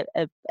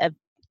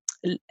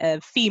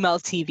female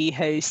TV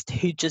host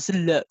who just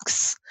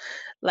looks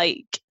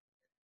like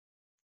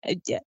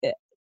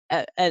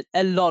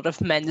a lot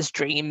of men's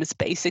dreams,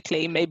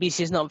 basically. Maybe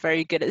she's not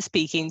very good at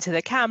speaking to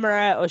the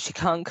camera, or she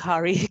can't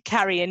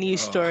carry a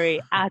news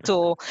story at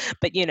all,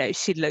 but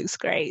she looks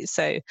great.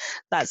 So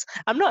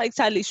I'm not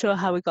exactly sure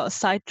how we got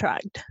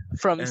sidetracked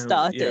from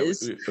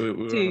starters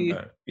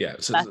to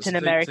Latin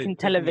American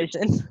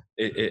television.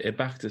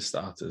 Back to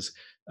starters.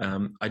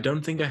 I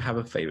don't think I have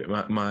a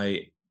favorite.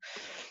 My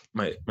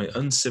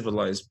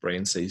uncivilized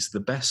brain says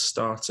the best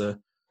starter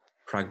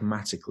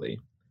pragmatically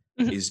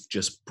is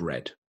just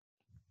bread.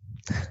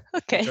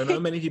 Okay. I know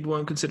many people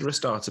won't consider a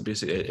starter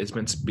because it's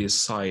meant to be a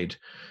side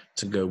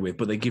to go with,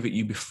 but they give it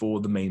you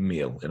before the main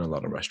meal in a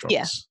lot of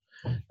restaurants.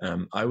 Yeah.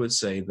 I would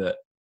say that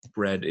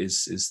bread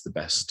is the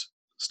best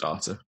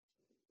starter.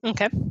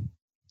 Okay.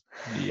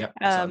 Yeah,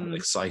 I'm an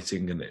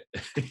exciting and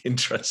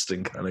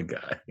interesting kind of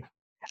guy.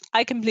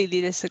 I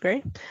completely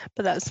disagree,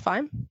 but that's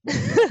fine.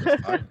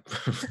 That's fine.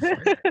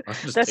 I'll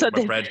just take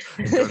my bread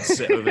and go and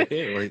sit over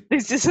here.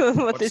 This is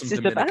what this is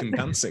about. Dominican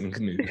dancing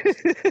news.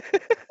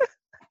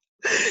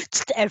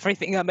 Just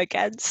everything I'm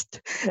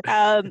against.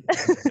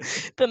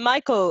 But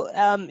Michael,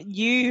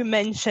 you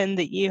mentioned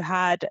that you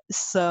had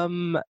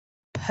some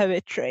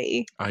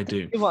poetry. I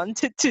do. You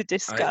wanted to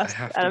discuss.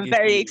 I'm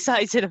very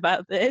excited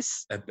about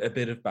this. A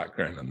bit of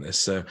background on this.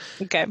 So,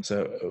 okay.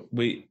 So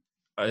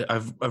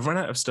I've run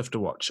out of stuff to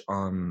watch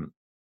on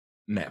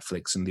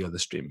Netflix and the other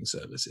streaming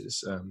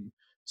services.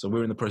 So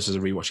we're in the process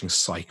of rewatching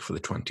Psych for the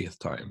 20th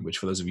time, which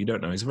for those of you who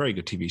don't know is a very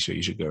good TV show.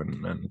 You should go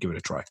and give it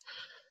a try.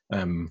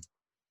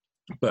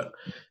 But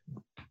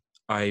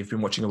I've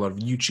been watching a lot of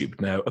YouTube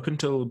now. Up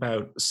until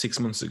about 6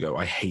 months ago,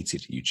 I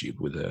hated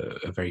YouTube with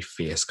a very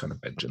fierce kind of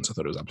vengeance. I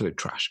thought it was absolute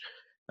trash.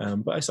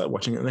 But I started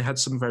watching it, and they had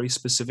some very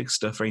specific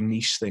stuff, very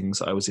niche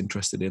things I was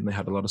interested in. They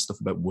had a lot of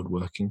stuff about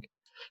woodworking,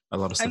 a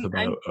lot of stuff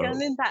about... I'm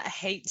still in that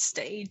hate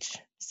stage.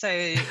 So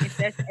if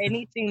there's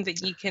anything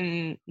that you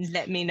can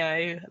let me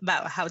know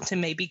about how to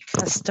maybe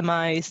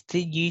customize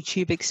the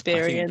YouTube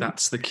experience, I think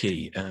that's the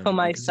key for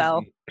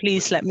myself.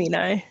 Please let me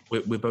know.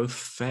 We're both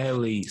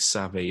fairly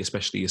savvy,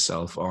 especially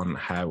yourself, on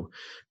how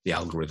the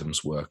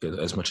algorithms work,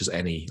 as much as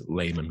any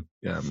layman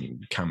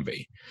can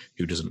be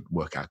who doesn't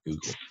work at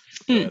Google.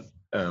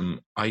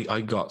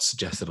 I got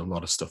suggested a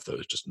lot of stuff that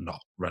was just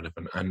not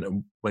relevant.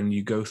 And when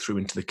you go through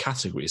into the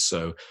categories,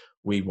 so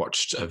we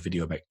watched a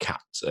video about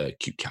cats,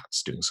 cute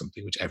cats doing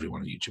something, which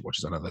everyone on YouTube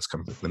watches. I know that's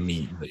kind of like the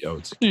meme that,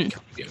 it's cute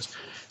cat videos.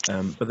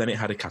 But then it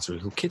had a category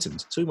called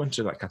kittens. So we went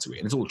to that category,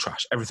 and it's all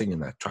trash. Everything in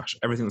there, trash.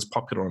 Everything that's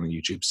popular on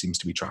YouTube seems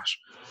to be trash.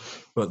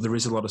 But there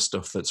is a lot of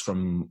stuff that's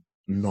from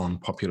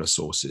non-popular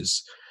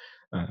sources.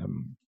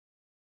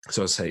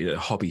 So I'd say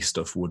hobby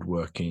stuff,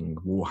 woodworking,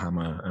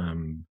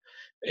 Warhammer,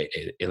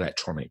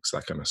 electronics,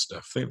 that kind of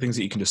stuff. Things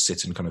that you can just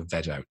sit and kind of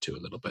veg out to a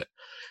little bit.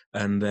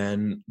 And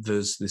then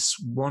there's this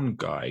one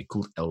guy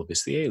called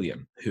Elvis the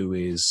Alien, who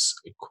is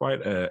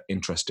quite an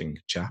interesting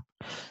chap.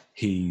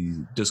 He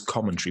does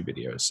commentary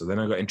videos. So then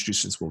I got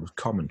introduced to this world of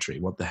commentary.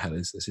 What the hell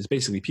is this? It's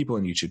basically people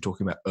on YouTube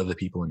talking about other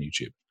people on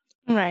YouTube.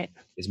 Right.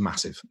 It's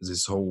massive. There's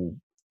this whole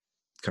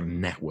kind of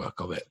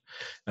network of it.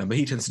 But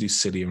he tends to do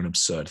sillier and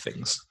absurd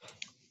things.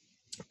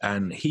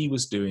 And he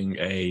was doing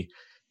a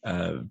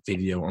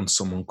video on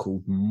someone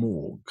called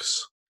Morgz,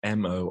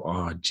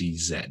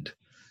 Morgz.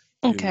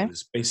 Okay. Who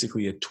was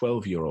basically a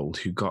 12-year-old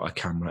who got a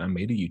camera and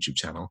made a YouTube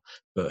channel,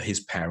 but his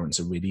parents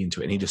are really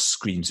into it, and he just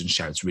screams and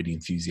shouts really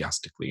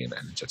enthusiastically and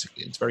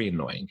energetically. It's very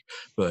annoying,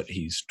 but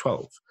he's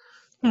 12.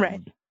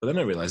 Right. But then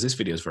I realized this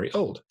video is very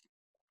old.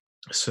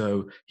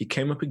 So he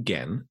came up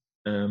again,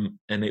 and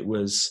it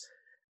was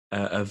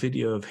a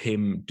video of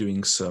him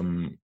doing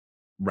some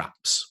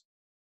raps.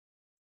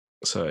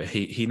 So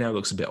he now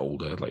looks a bit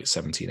older, like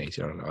 17,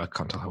 18, I don't know. I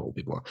can't tell how old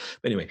people are.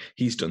 But anyway,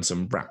 he's done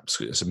some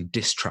raps, some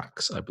diss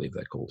tracks, I believe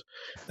they're called.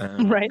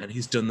 Right. And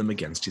he's done them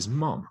against his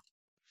mom.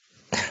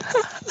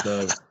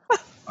 So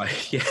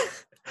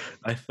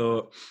I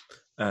thought,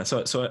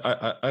 so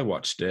I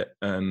watched it,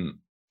 and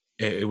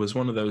it was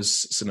one of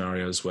those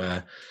scenarios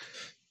where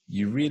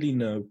you really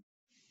know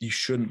you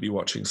shouldn't be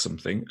watching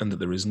something and that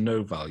there is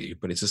no value,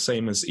 but it's the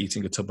same as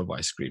eating a tub of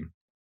ice cream.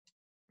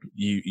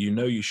 you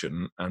know you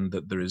shouldn't, and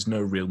that there is no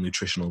real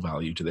nutritional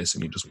value to this,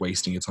 and you're just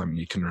wasting your time, and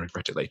you can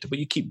regret it later. But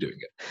you keep doing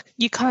it.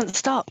 You can't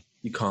stop.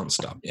 You can't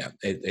stop. Yeah,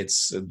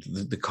 it's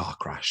the car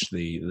crash.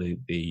 The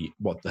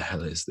what the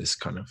hell is this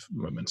kind of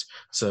moment?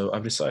 So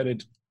I've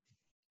decided.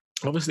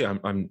 Obviously,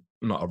 I'm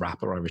not a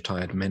rapper. I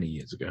retired many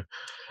years ago,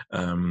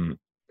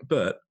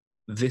 but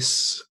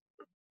this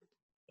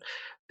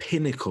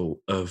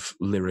pinnacle of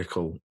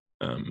lyrical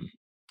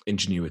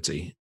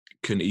ingenuity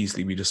can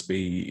easily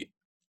be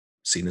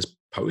seen as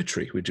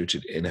poetry, which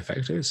it in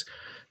effect is.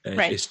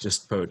 Right. It's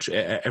just poetry.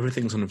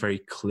 Everything's on a very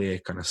clear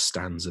kind of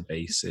stanza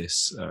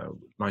basis,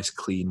 nice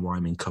clean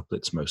rhyming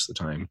couplets most of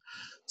the time.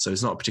 So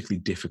it's not a particularly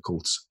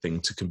difficult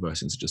thing to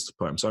convert into just a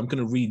poem. So I'm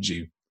going to read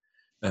you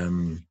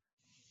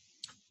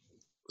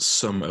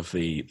some of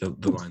the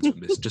lines from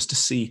this just to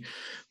see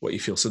what you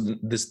feel. So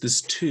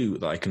there's two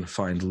that I can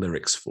find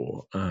lyrics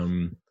for.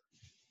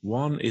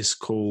 One is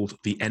called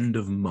 "The End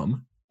of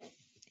Mum."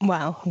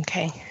 Wow.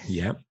 Okay.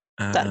 Yeah.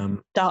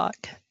 That's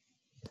dark.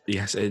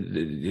 Yes,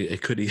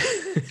 it could.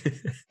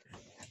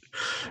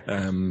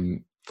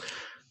 And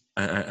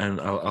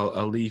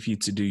I'll leave you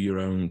to do your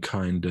own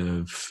kind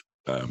of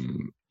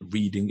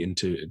reading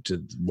into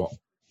what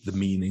the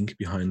meaning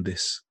behind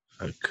this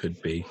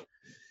could be.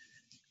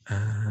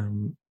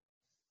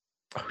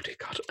 Oh dear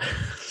God!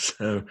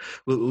 So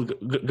we'll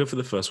go for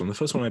the first one. The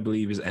first one I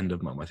believe is "End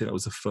of Mum." I think that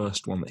was the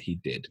first one that he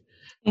did.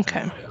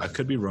 Okay. I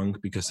could be wrong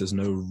because there's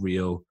no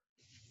real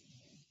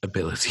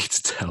ability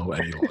to tell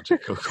any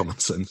logic or common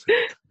sense.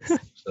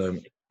 So,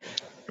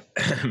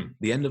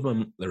 "The End of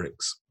Mum"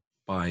 lyrics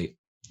by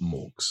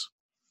Morgz.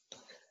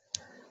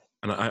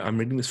 And I'm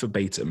reading this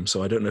verbatim,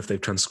 so I don't know if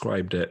they've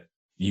transcribed it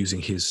using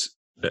his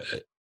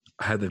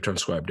how they've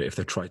transcribed it. If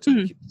they've tried to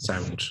make it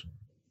sound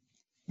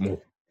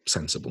more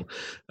sensible.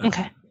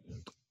 Okay.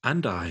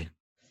 And I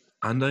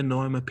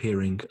know I'm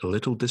appearing a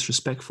little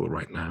disrespectful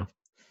right now.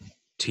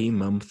 Team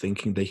Mum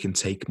thinking they can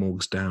take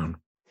Morgz down.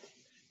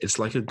 It's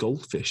like a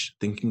goldfish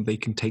thinking they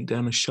can take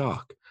down a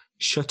shark.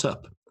 Shut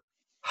up.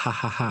 Ha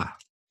ha ha.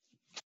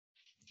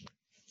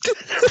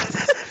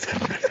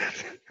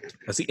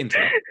 That's the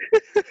intro.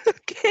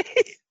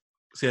 Okay.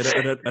 See,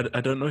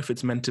 I don't know if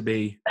it's meant to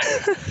be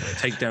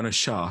take down a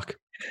shark.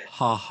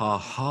 Ha ha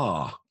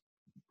ha.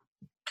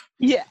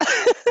 Yeah.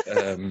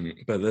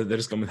 But they're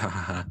just going with ha ha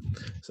ha.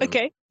 So,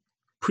 okay.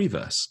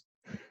 Pre-verse.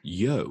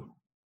 Yo.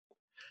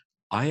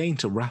 I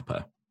ain't a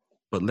rapper,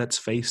 but let's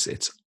face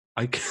it,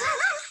 I can...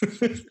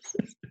 This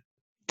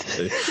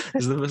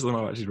is the first time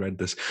I've actually read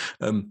this.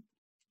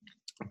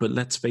 But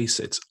let's face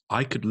it,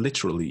 I could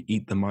literally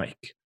eat the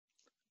mic,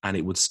 and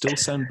it would still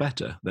sound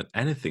better than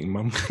anything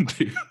Mum can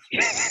do.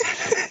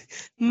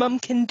 Mum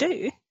can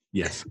do?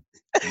 Yes.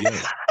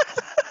 Yeah.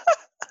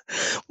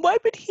 Why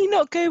would he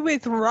not go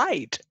with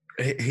right?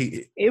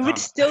 It would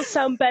still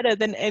sound better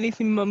than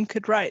anything Mum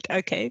could write.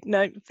 Okay,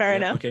 no, fair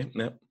enough. Okay,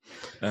 no.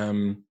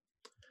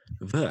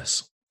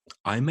 Verse.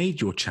 I made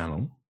your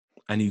channel,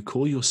 and you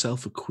call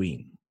yourself a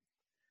queen.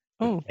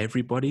 Oh.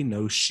 Everybody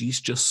knows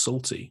she's just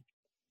salty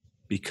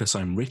because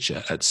I'm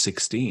richer at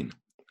 16.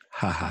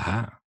 Ha ha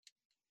ha.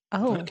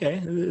 Oh.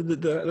 Okay,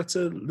 that's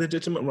a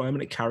legitimate rhyme,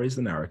 and it carries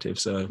the narrative.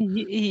 So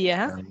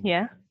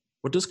yeah.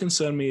 What does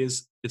concern me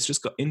is it's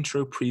just got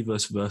intro,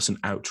 pre-verse, verse,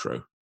 and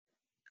outro.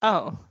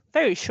 Oh,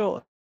 very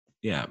short.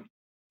 Yeah,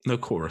 no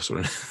chorus or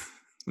anything.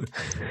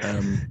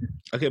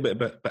 Okay,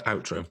 but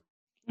outro.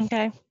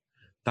 Okay.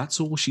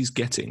 That's all she's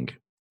getting.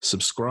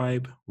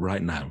 Subscribe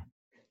right now.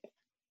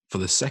 For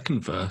the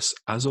second verse,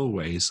 as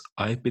always,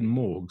 I've been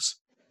Morgz.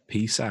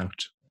 Peace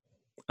out.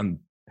 And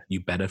you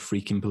better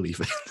freaking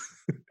believe it.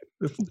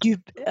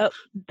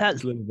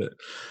 That's a little bit.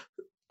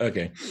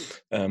 Okay.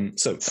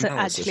 So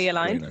actually a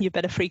line. You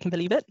better freaking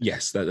believe it.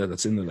 Yes,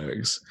 that's in the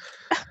lyrics.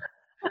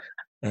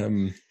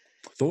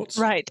 Thoughts?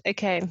 Right.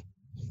 Okay.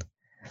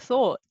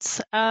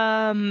 Thoughts.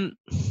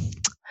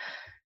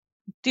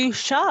 Do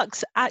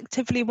sharks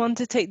actively want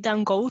to take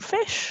down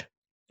goldfish?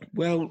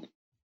 Well,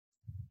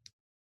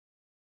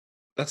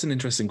 that's an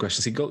interesting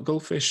question. See,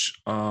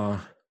 goldfish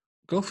are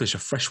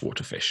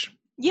freshwater fish.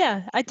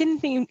 Yeah, I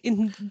didn't think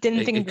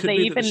that they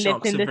even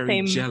lived in the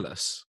same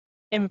jealous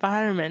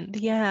environment.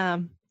 Yeah.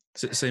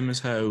 Same as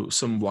how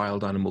some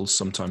wild animals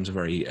sometimes are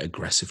very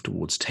aggressive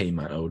towards tame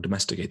or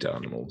domesticated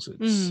animals.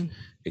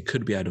 It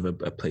could be out of a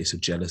place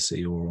of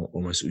jealousy, or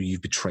almost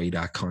you've betrayed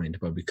our kind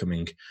by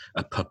becoming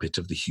a puppet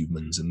of the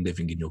humans and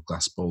living in your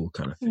glass bowl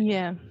kind of thing.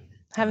 Yeah,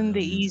 having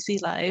the easy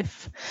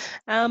life.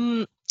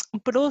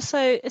 But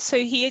also, so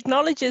he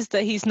acknowledges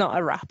that he's not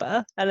a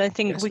rapper, and I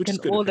think we can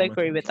all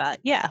agree with that.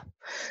 Yeah.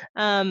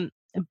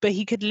 But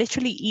he could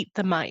literally eat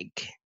the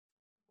mic.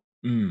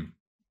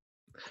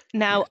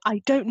 Now,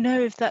 I don't know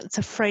if that's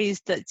a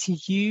phrase that's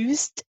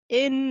used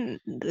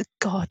in...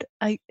 God,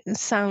 I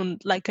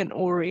sound like an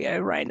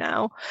Oreo right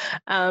now.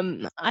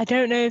 I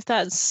don't know if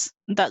that's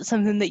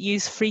something that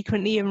used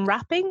frequently in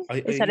rapping.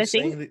 Is that a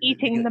thing?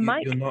 Eating the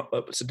mic? You're not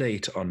up to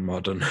date on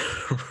modern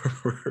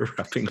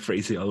rapping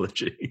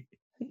phraseology.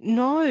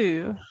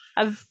 No,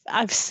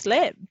 I've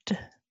slipped.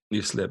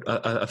 You slipped.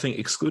 I think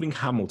excluding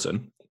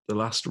Hamilton, the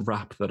last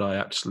rap that I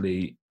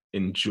actually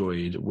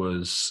enjoyed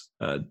was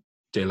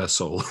De La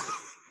Soul,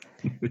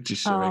 which is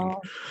showing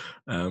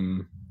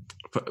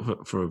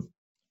for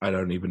I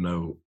don't even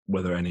know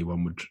whether any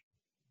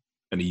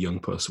young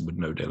person would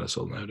know De La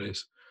Soul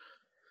nowadays.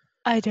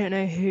 I don't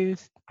know who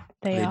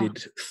they are.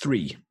 Did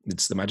 3.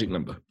 It's the magic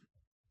number.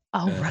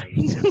 Oh, right.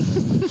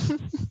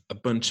 A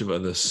bunch of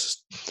other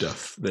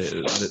stuff. They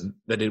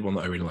did one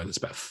that I really like. That's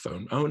about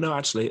phone. Oh no,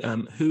 actually,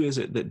 who is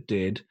it that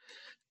did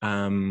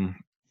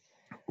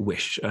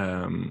Wish?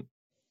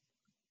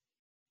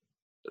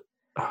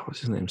 What's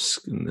his name?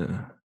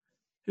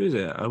 Who is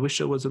it? I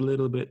wish I was a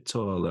little bit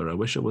taller. I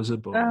wish I was a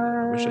boy.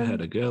 I wish I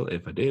had a girl.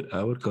 If I did,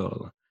 I would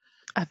call her.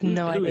 I have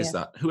no idea. Who is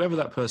that? Whoever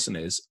that person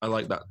is, I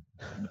like that.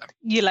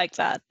 You like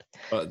that?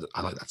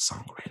 I like that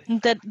song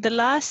really. The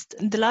last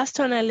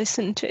one I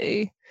listened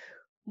to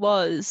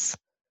was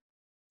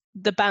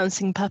the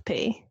bouncing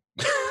puppy.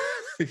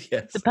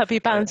 Yes. The puppy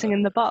bouncing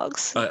in the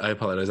box. I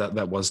apologize.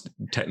 That was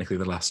technically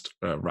the last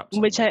rap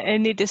song. Which I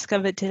only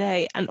discovered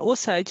today. And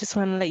also, I just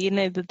want to let you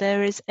know that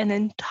there is an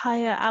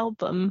entire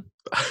album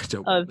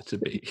of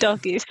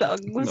doggy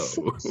songs.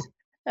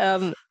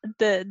 No.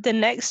 The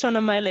next one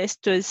on my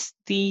list was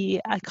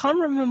I can't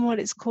remember what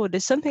it's called.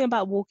 There's something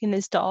about walking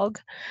his dog,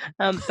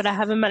 but I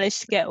haven't managed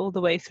to get all the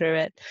way through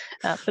it.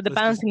 But the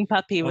bouncing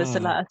puppy was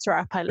the last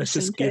rap I listened to. That's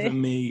just given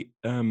me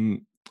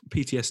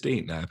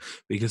PTSD now,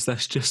 because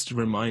that's just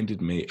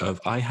reminded me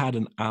of, I had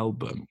an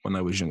album when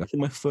I was young. I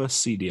think my first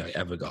CD I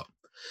ever got,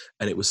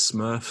 and it was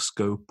Smurfs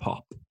Go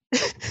Pop.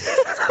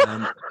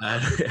 And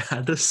it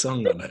had a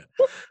song on it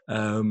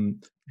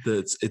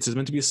it's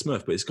meant to be a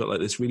Smurf, but it's got like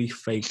this really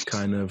fake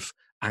kind of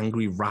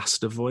angry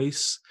Rasta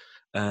voice.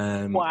 Wow.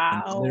 And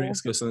the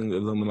lyrics go something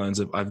along the lines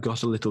of, I've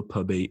got a little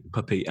puppy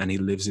and he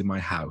lives in my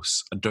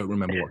house. I don't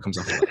remember what comes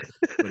after that,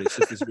 but it's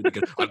just this really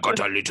good, I've got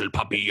a little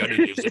puppy and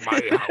he lives in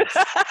my house.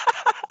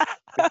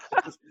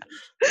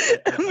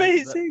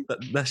 Amazing.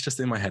 That's just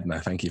in my head now.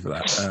 Thank you for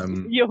that.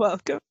 You're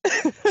welcome.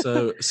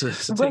 So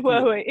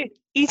wait.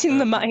 Eating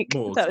the mic.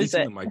 Morgz, that was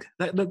it. The mic.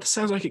 That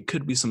sounds like it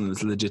could be something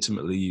that's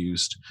legitimately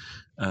used.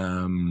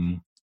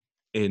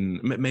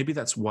 Maybe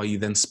that's why you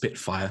then spit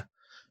fire,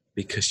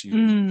 because you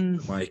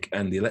the mic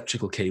and the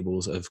electrical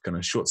cables have kind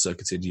of short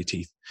circuited your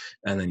teeth,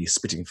 and then you're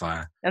spitting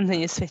fire.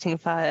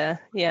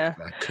 Yeah.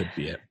 That could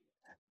be it.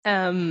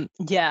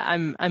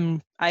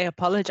 I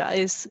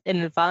apologize in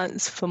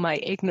advance for my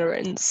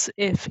ignorance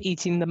if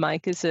eating the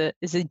mic is a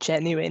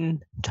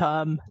genuine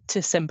term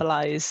to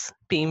symbolize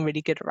being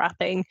really good at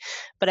rapping.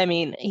 But I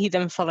mean, he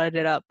then followed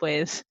it up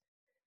with,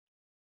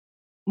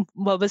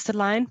 what was the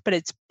line? But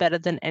it's better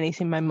than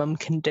anything my mum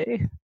can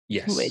do.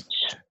 Yes. Which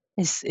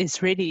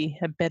is really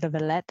a bit of a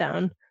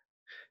letdown.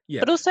 Yeah.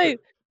 But also,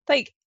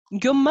 like,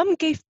 your mum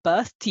gave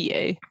birth to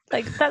you.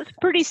 Like, that's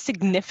pretty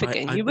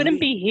significant. You wouldn't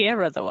be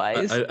here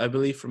otherwise. I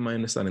believe, from my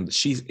understanding, that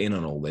she's in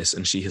on all this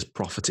and she has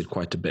profited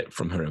quite a bit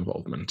from her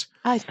involvement.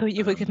 I thought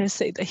you were going to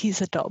say that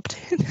he's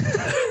adopted.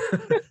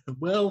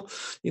 Well,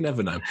 you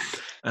never know.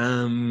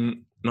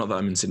 Not that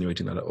I'm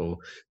insinuating that at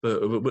all.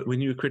 But when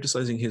you were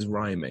criticizing his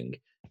rhyming,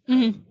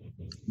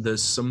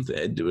 there's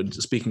something,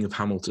 speaking of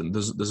Hamilton,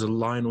 there's a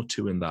line or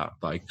two in that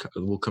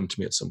will come to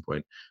me at some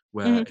point,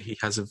 where he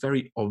has a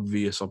very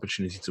obvious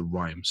opportunity to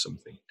rhyme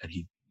something, and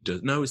he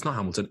does. No, it's not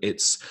Hamilton.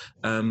 It's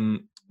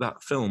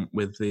that film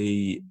with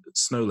the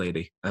snow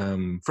lady,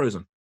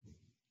 Frozen.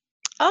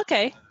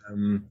 Okay.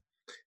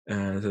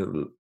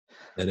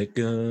 Let it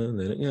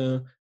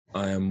go.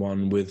 I am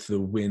one with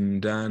the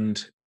wind,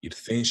 and you'd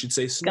think she'd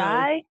say snow,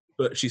 sky,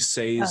 but she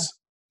says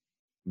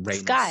rain,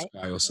 sky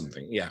or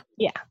something. Yeah.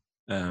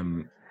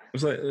 It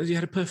was like you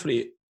had a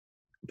perfectly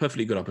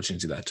good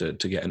opportunity there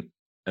to get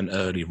an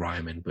early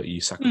rhyme in, but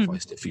you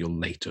sacrificed it for your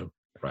later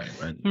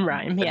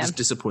rhyme. That just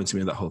disappointed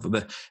me, that whole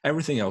thing.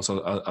 Everything else I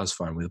was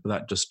fine with, but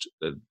that just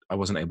I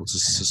wasn't able to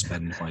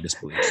suspend my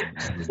disbelief.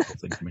 It was a whole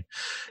thing for me.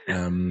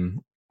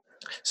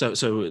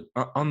 So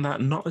on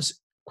that, not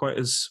quite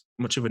as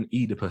much of an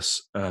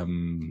Oedipus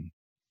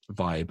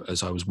vibe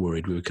as I was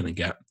worried we were going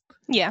to get.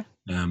 Yeah.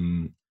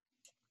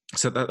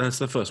 So that's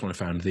the first one I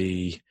found.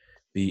 The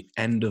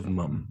End of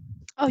Mum.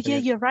 Oh yeah,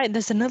 you're right.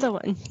 There's another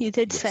one. You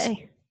did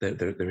say.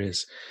 There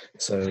is.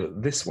 So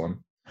this one.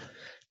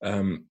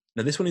 Now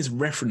this one is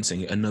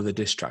referencing another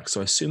diss track.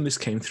 So I assume this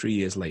came 3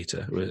 years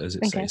later, as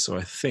it says. So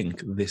I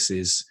think this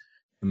is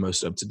the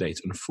most up to date.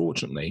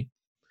 Unfortunately,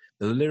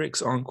 the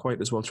lyrics aren't quite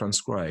as well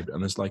transcribed,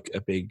 and there's like a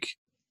big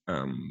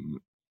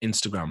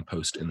Instagram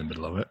post in the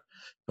middle of it.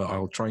 But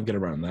I'll try and get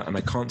around that. And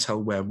I can't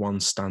tell where one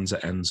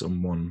stanza ends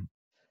and one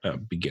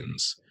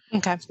begins.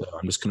 Okay. So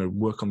I'm just going to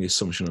work on the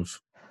assumption of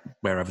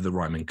wherever the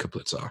rhyming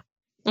couplets are.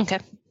 Okay.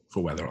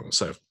 For where they're on.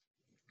 So,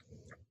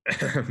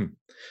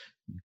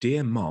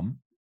 Dear Mom.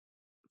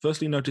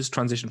 Firstly, notice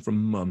transition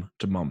from mum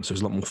to mom. So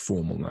it's a lot more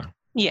formal now.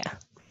 Yeah.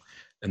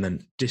 And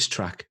then diss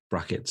track,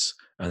 brackets,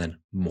 and then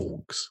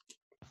Morgz.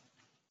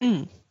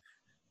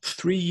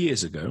 3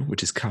 years ago,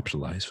 which is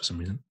capitalized for some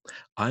reason,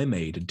 I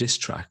made a diss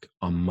track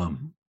on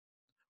mum.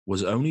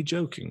 Was only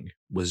joking,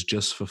 was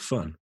just for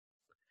fun.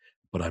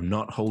 But I'm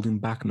not holding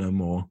back no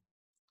more.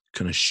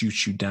 gonna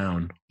shoot you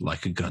down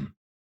like a gun.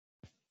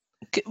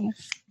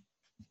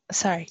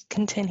 Sorry,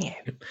 continue.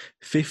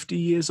 50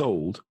 years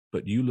old,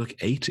 but you look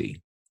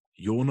 80.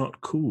 You're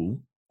not cool.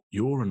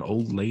 You're an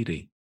old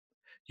lady.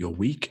 You're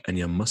weak and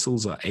your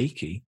muscles are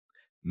achy.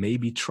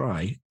 Maybe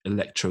try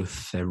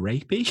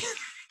electrotherapy.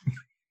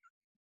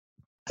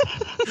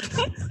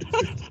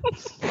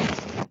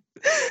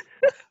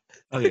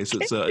 Okay,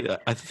 so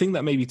I think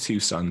that may be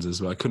two sons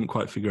as well. I couldn't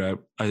quite figure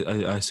out. I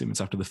assume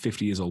it's after the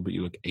 50 years old, but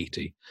you look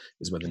 80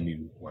 is where the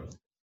new one.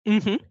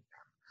 Mm-hmm.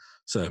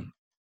 So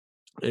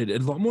a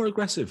lot more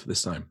aggressive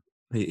this time.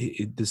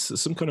 There's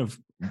some kind of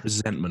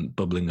resentment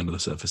bubbling under the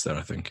surface there,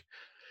 I think.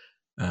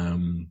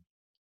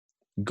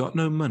 Got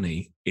no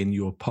money in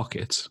your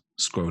pocket,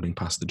 scrolling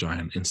past the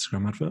giant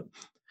Instagram advert.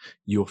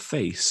 Your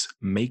face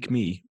make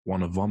me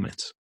want to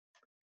vomit.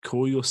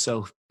 Call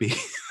yourself big.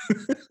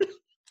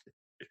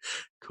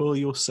 Call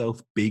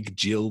yourself Big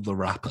Jill the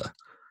Rapper.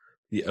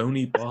 The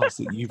only bars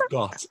that you've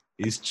got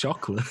is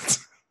chocolate.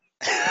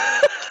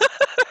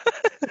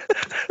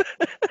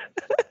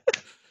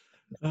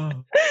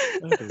 Oh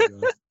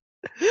God.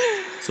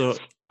 So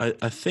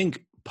I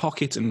think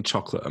pocket and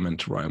chocolate are meant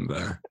to rhyme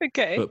there.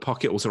 Okay. But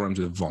pocket also rhymes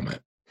with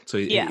vomit. So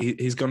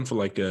he's gone for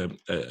like a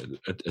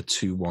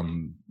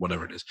 2-1,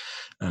 whatever it is.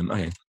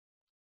 Okay.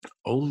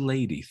 Old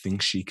lady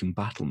thinks she can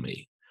battle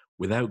me.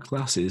 Without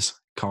glasses,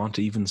 can't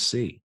even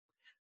see.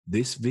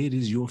 This vid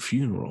is your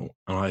funeral,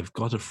 and I've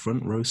got a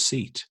front row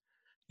seat.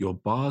 Your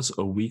bars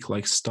are weak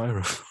like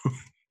styrofoam.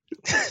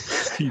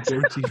 You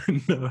don't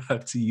even know how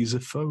to use a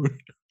phone.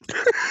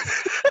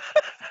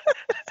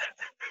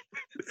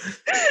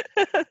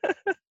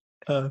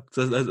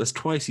 So that's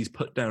twice he's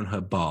put down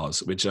her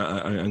bars, which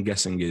I'm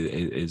guessing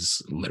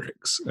is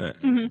lyrics,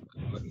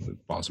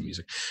 bars of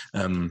music.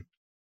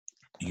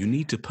 You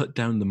need to put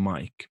down the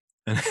mic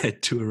and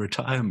head to a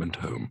retirement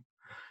home.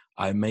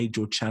 I made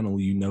your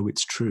channel, you know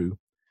it's true.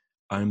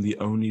 I'm the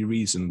only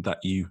reason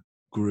that you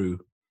grew.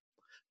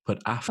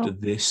 But after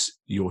this,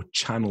 your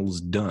channel's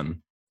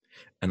done,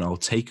 and I'll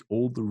take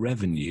all the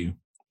revenue.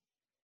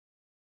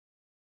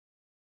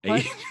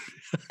 What?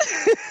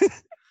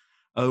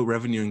 Oh,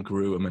 revenue and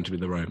grew are meant to be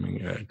the rhyming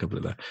couple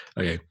of that.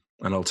 Okay,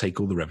 and I'll take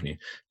all the revenue.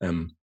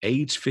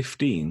 Age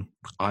 15,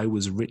 I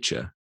was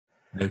richer.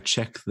 Now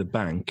check the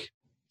bank,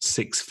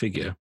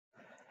 6-figure.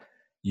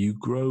 You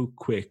grow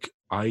quick,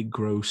 I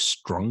grow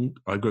strong.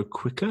 I grow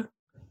quicker.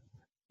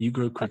 You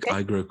grow quick, okay.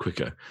 I grow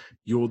quicker.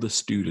 You're the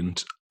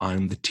student,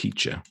 I'm the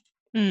teacher.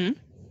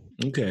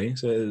 Okay,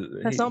 so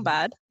that's not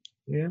bad.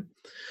 Yeah,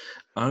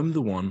 I'm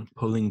the one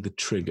pulling the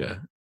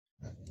trigger.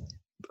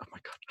 Oh my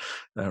God!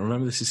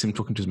 Remember, this is him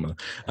talking to his mother.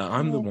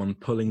 I'm the one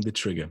pulling the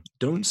trigger.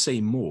 Don't say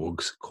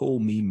Morgz. Call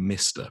me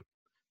Mister.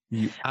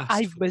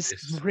 I was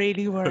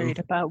really worried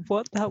about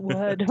what that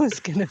word was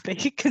going to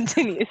be.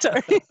 Continue,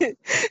 sorry.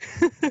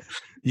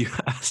 You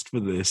asked for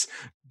this.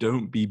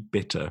 Don't be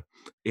bitter.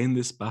 In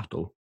this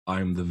battle,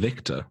 I'm the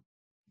victor.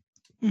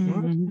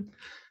 Oh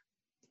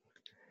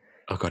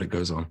God, it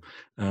goes on.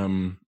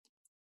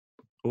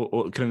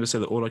 Or can I just say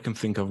that all I can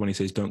think of when he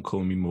says "Don't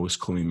call me Morgz,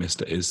 call me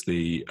Mister" is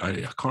I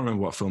can't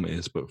remember what film it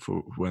is, but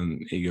for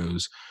when he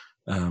goes,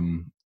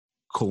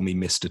 "Call me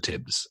Mr.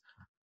 Tibbs,"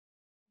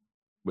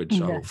 which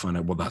I'll find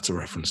out what that's a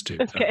reference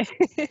to. Okay.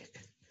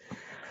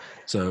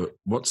 So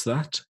what's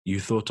that? You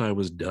thought I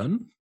was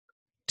done?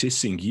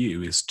 Tissing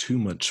you is too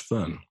much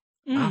fun.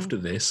 After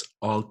this,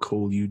 I'll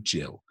call you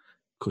Jill,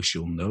 'cause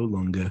you'll no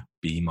longer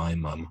be my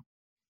mum.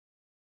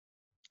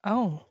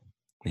 Oh.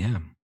 Yeah.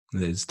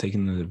 It's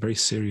taken a very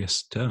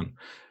serious turn.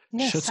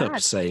 Yeah, Shut sad.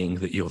 up saying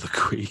that you're the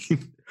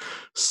queen.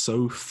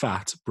 So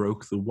fat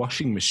broke the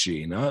washing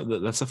machine.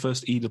 That's the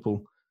first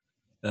Oedipal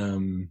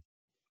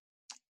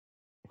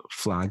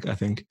flag, I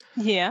think.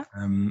 Yeah.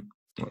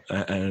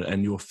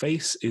 And your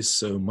face is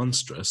so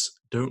monstrous.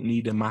 Don't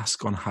need a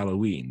mask on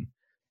Halloween.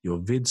 Your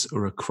vids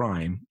are a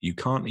crime. You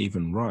can't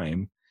even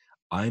rhyme.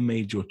 I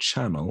made your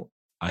channel.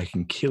 I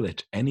can kill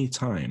it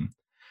anytime.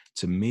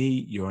 To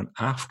me, you're an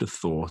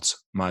afterthought.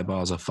 My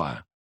bars are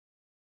fire.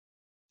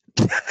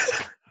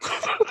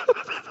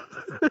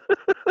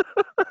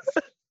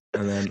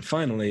 And then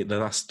finally, the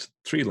last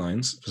 3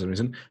 lines, for some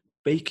reason.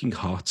 Baking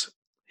hot.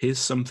 Here's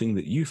something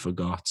that you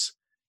forgot.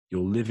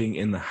 You're living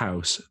in the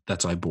house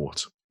that I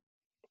bought.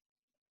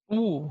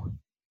 Ooh.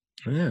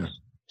 Yeah.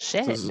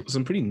 Shit. So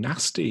some pretty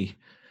nasty.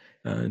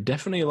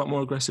 Definitely a lot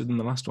more aggressive than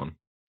the last one.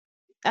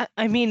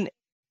 I mean,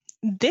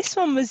 this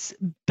one was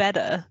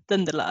better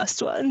than the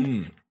last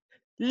one.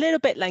 Little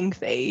bit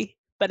lengthy,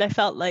 but I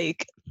felt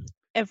like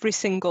every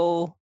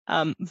single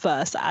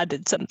verse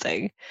added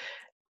something.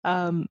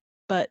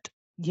 But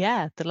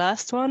yeah, the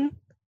last one,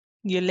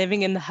 you're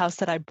living in the house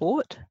that I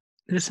bought.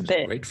 It's a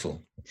bit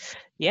grateful.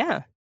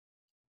 Yeah,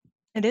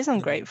 it is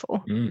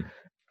ungrateful. So,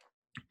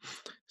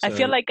 I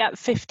feel like at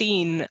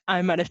 15,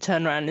 I might have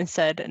turned around and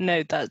said,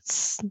 no,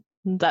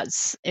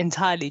 that's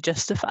entirely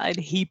justified.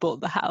 He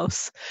bought the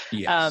house.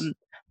 Yes.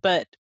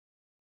 But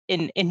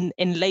in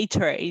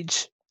later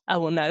age, I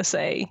will now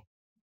say,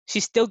 she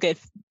still gave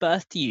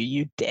birth to you,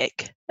 you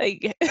dick.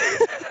 Like,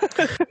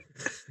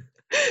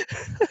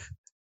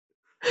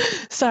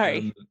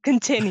 Sorry,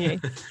 continue.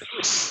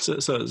 So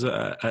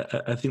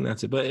I think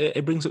that's it. But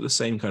it brings up the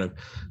same kind of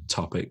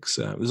topics.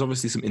 There's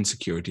obviously some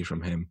insecurity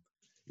from him,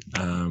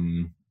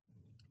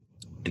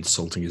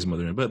 insulting his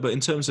mother. But in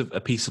terms of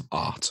a piece of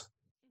art,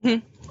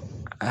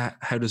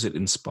 how does it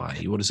inspire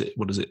you? What does it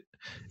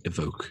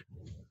evoke?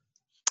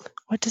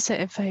 What does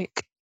it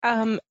evoke?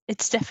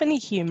 It's definitely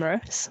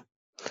humorous.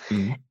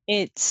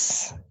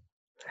 It's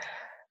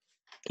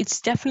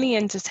definitely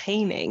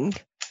entertaining.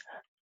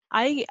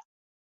 I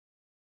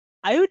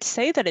would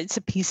say that it's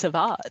a piece of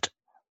art.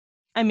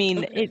 I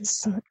mean,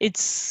 it's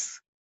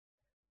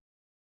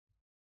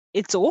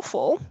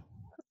awful,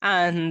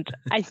 and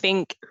I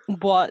think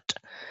what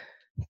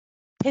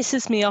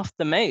pisses me off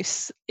the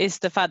most is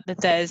the fact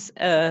that there's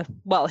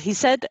he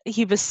said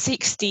he was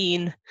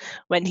 16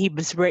 when he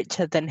was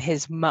richer than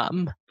his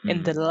mum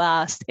in the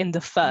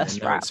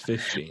first rap. It's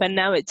 15. But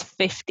now it's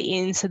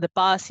 15, so the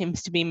bar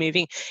seems to be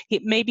moving.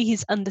 Maybe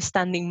he's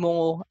understanding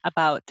more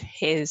about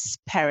his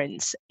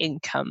parents'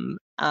 income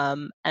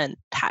and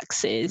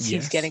taxes.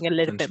 He's getting a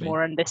little bit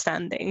more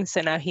understanding,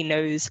 so now he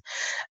knows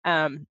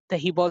that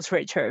he was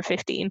richer at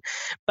 15.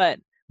 But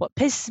what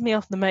pisses me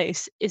off the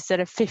most is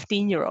that a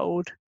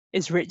 15-year-old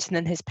is richer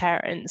than his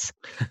parents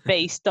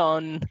based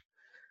on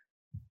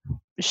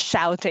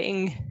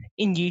shouting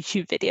in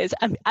YouTube videos.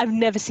 I've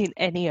never seen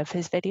any of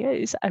his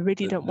videos. I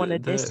really don't want to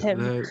diss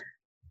him.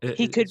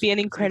 He could be an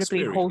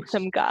incredibly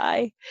wholesome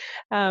guy.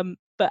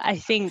 But I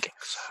think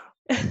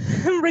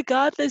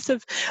regardless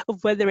of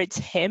whether it's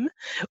him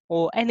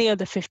or any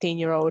other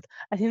 15-year-old,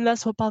 I think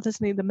that's what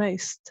bothers me the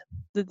most,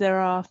 that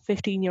there are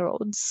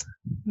 15-year-olds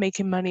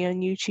making money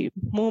on YouTube,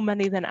 more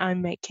money than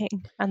I'm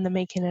making, and they're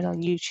making it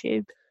on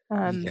YouTube.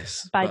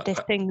 By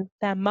dissing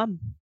their mum.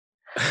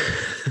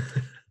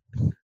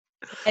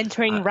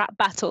 Entering rap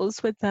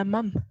battles with their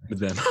mum.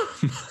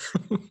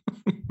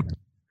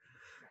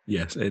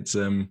 Yes, it's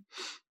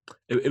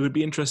it would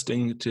be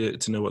interesting to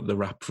know what the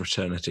rap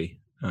fraternity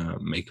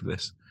make of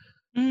this.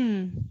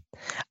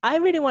 I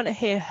really want to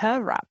hear her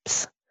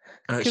raps.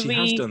 She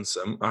has done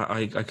some.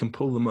 I can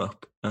pull them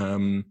up.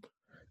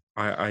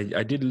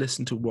 I did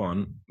listen to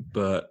one,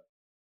 but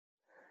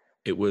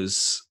it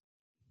was,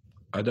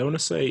 I don't want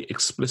to say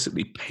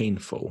explicitly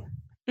painful,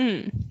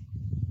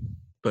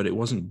 but it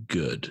wasn't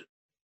good.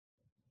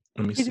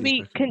 Let me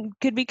see.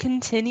 Could we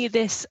continue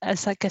this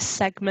as like a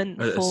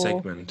segment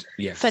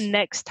for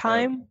next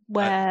time?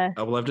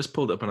 I've just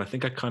pulled it up, and I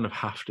think I kind of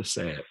have to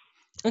say it.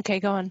 Okay,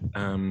 go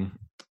on.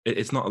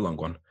 It's not a long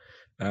one.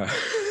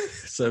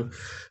 So,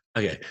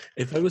 okay,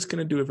 if I was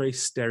going to do a very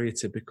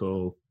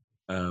stereotypical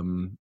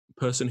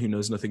person who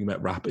knows nothing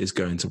about rap is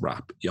going to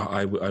rap,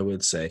 I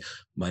would say,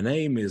 my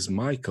name is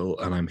Michael,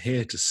 and I'm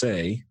here to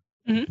say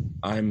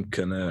I'm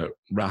going to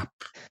rap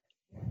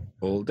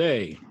all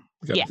day.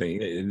 Kind of thing.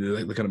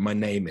 The kind of my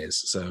name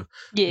is. So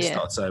it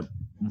starts out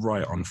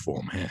right on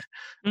form here.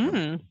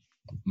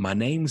 My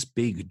name's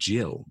Big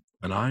Jill,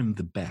 and I'm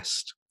the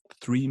best.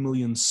 3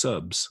 million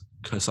subs,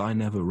 because I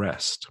never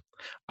rest.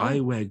 I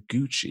wear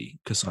Gucci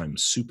because I'm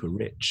super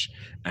rich.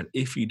 And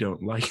if you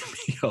don't like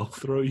me, I'll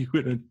throw you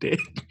in a ditch.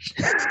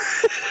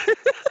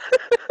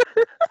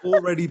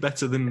 Already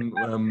better than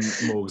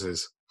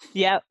Morgz's.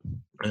 Yep.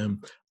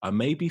 I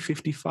may be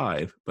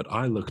 55, but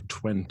I look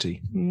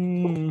 20.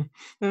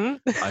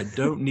 I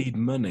don't need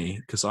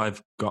money because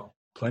I've got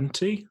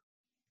plenty.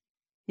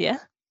 Yeah.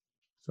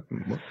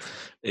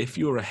 If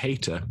you're a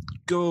hater,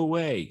 go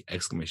away! !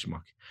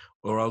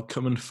 Or I'll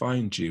come and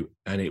find you,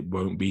 and it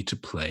won't be to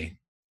play.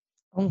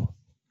 Oh,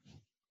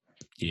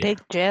 yeah. Big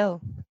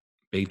Jill.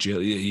 Big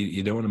Jill.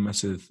 You don't want to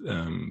mess with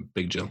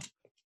Big Jill.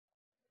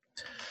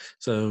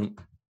 So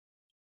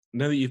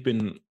now that you've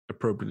been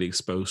appropriately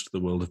exposed to the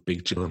world of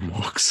Big Jill and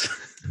Morgz,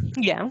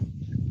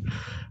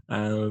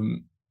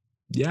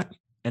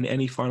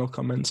 Any final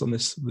comments on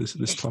this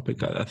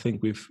topic? I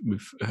think we've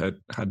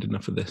had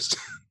enough of this.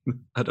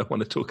 I don't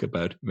want to talk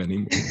about him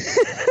anymore.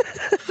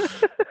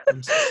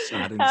 I'm so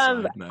sad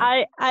inside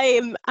now.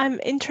 I'm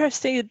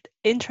interested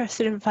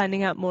in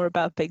finding out more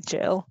about Big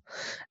Jill.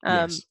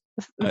 Yes.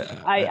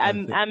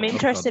 I'm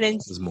interested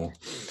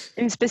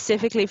in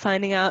specifically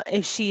finding out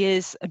if she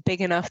is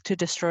big enough to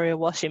destroy a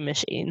washing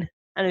machine,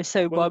 and if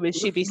so, why would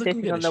she be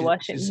sitting on the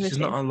washing machine? She's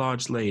not a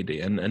large lady,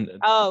 and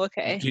oh,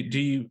 okay. Do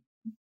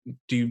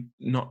you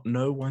not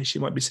know why she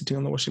might be sitting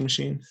on the washing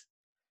machine?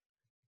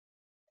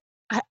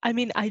 I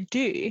mean, I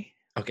do.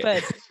 Okay.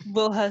 But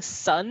will her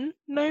son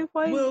know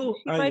why she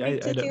might be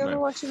sitting on the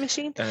washing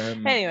machine?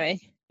 Anyway.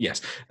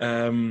 Yes.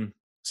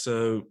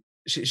 So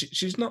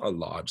she's not a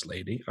large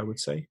lady, I would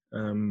say.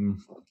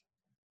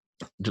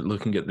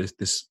 Looking at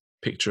this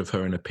picture of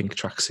her in a pink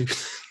tracksuit.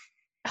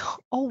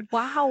 Oh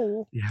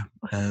wow! Yeah.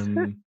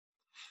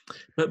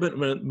 But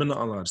not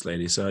a large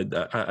lady. So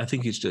I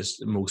think it's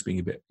just Morgz being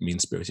a bit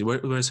mean-spirited.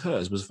 Whereas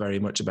hers was very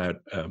much about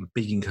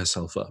bigging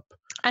herself up.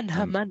 And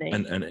her money.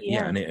 And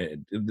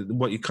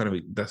what you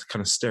that's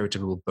kind of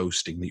stereotypical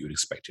boasting that you would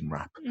expect in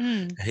rap.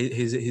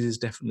 His is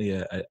definitely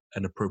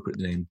an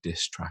appropriately named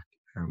diss track.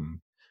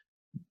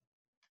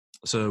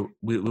 So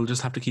we'll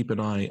just have to keep an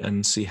eye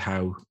and see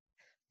how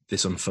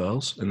this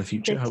unfurls in the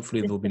future.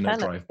 Hopefully there'll be no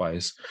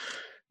drive-bys.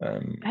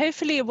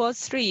 Hopefully it was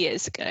 3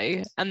 years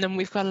ago, and then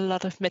we've got a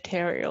lot of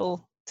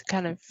material to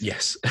kind of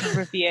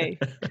review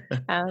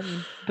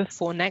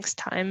before next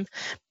time.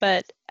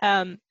 But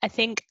I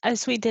think,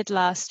 as we did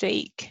last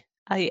week,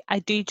 I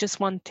do just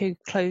want to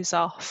close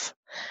off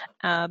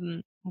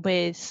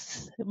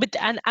with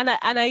and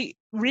I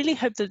really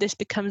hope that this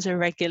becomes a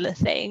regular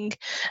thing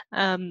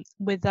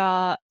with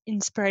our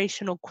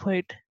inspirational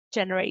quote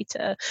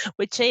generator,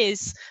 which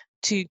is,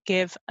 to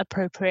give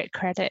appropriate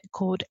credit,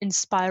 called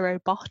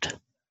InspiroBot.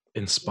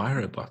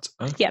 InspiroBot.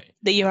 Okay. Yep,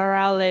 the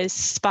URL is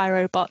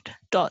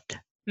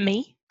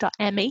spirobot.me.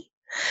 Okay.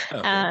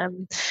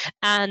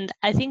 And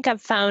I think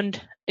I've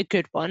found a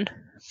good one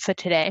for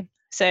today.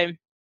 So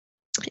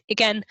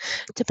again,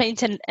 to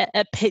paint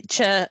a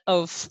picture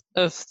of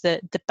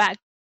the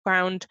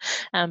background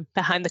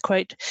behind the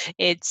quote,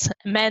 it's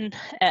many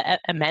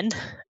men.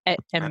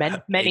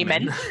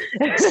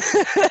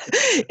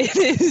 It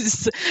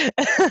is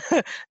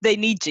they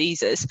need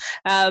Jesus.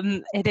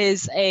 It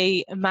is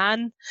a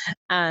man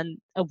and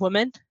a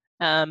woman.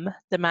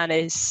 The man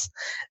is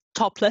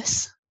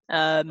topless,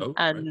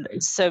 and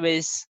so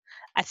is,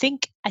 I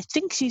think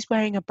she's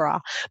wearing a bra,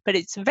 but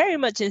it's very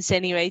much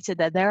insinuated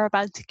that they're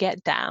about to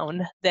get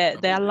down.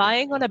 They're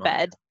lying on a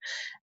bed.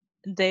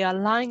 They are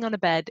lying on a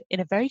bed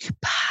in a very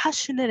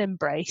passionate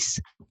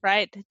embrace,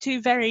 right? Two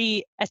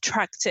very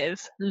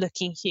attractive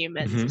looking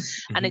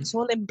humans, and it's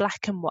all in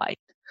black and white.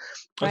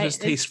 Right? It's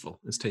tasteful.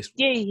 It's tasteful.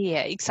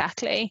 Yeah,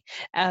 exactly.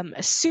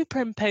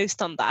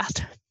 Superimposed on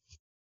that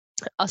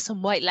are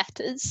some white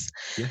letters,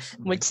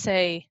 which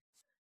say,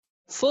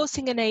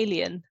 "Forcing an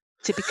alien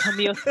to become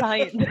your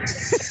client."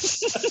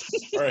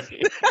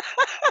 Sorry.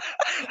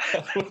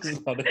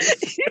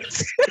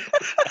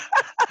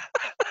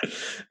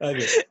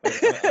 Okay.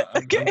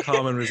 I'm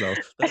calm and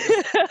resolved.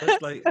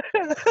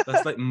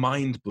 That's like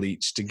mind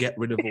bleach to get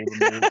rid of all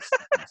the molds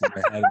in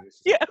my head.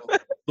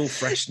 It's all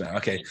fresh now.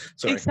 Okay,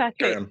 sorry.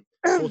 Exactly.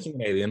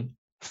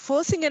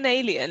 Forcing an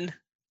alien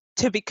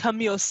to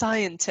become your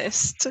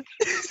scientist.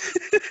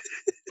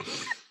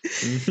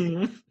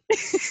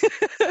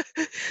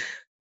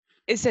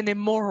 Is an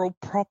immoral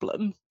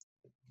problem.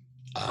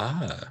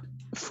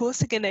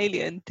 Forcing an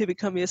alien to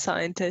become your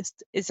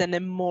scientist is an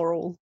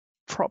immoral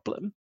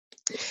problem.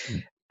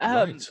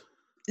 Right.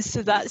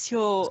 So that's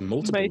your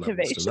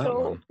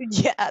motivational.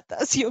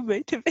 That's your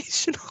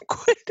motivational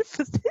quote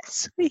for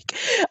this week.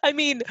 I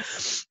mean,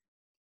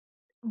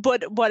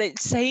 but what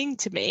it's saying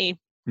to me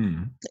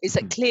is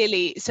that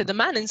clearly, so the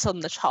man is on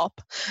the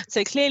top.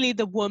 So clearly,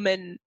 the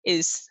woman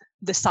is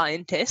the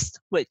scientist,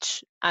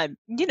 which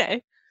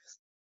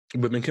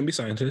women can be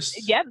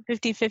scientists. Yeah,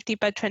 50-50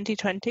 by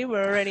 2020.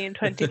 We're already in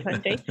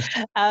 2020.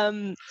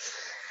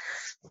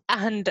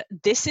 And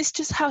this is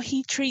just how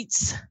he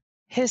treats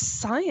his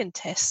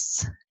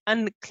scientists.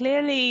 And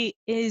clearly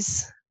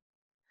is,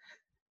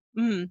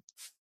 the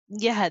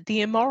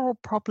immoral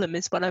problem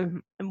is what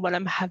I'm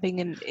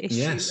having an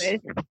issue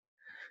with.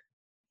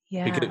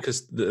 Yeah.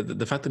 Because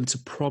the fact that it's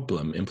a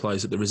problem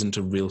implies that there isn't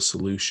a real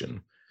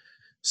solution.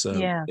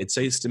 So it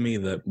says to me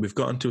that we've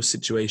gotten to a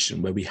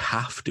situation where we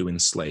have to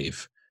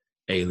enslave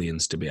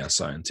aliens to be our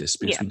scientists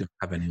because we don't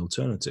have any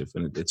alternative,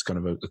 and it's kind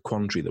of a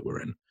quandary that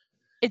we're in.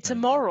 It's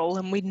immoral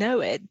and we know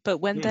it, but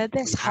when they're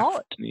this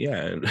hot,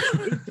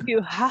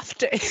 you have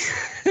to.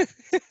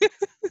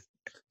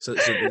 So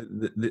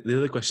the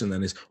other question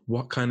then is,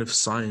 what kind of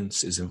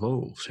science is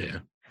involved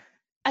here?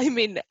 I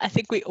mean, I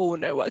think we all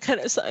know what kind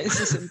of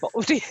science is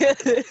involved here.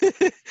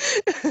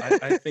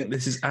 I think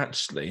this is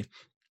actually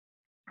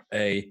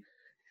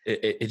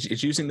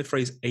it's using the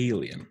phrase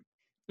alien,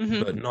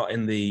 but not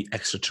in the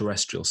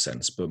extraterrestrial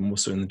sense, but more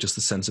so in just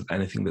the sense of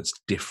anything that's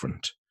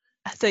different.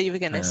 I thought you were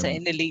going to say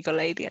an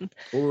illegal alien.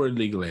 Or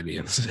illegal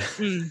aliens.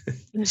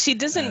 She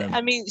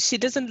doesn't, she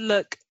doesn't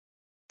look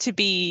to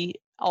be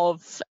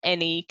of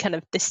any kind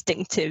of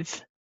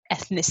distinctive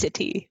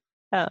ethnicity,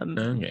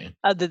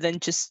 other than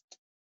just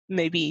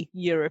maybe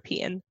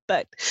European.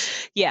 But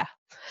yeah.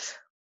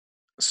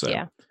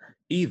 So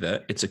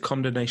either it's a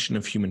condemnation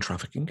of human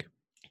trafficking,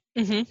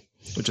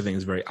 which I think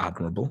is very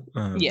admirable.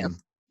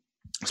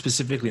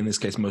 Specifically in this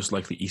case, most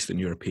likely Eastern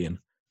European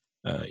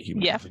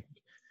human trafficking.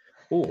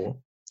 Or,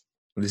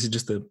 this is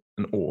just an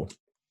or,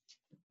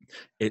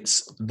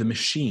 it's the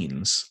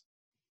machines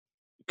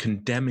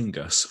condemning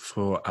us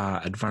for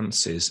our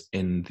advances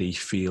in the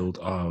field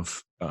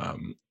of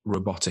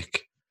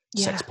robotic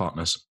sex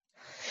partners.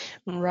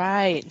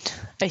 Right.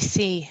 I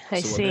see. So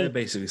what they're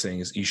basically saying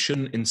is you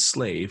shouldn't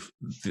enslave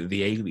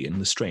the alien,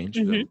 the strange.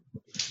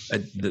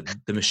 The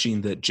machine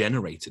that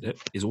generated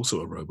it is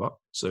also a robot.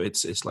 So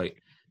it's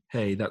like,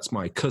 hey, that's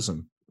my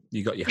cousin.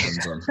 You got your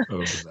hands on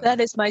over there.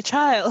 That is my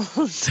child.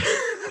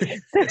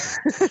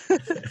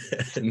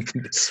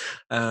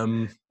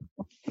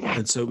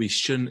 And so we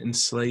shouldn't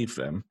enslave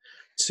them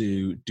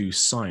to do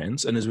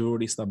science. And as we've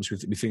already established,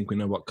 we think we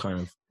know what kind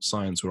of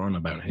science we're on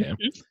about here.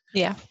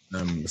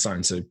 The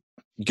science of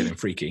getting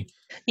freaky.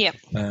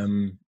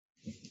 And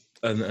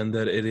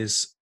that it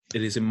is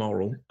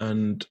immoral,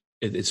 and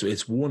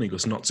it's warning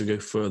us not to go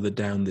further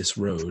down this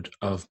road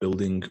of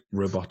building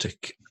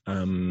robotic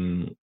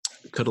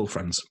cuddle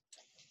friends.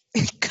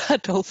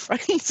 Cuddle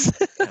friends.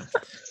 Yeah,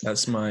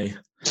 that's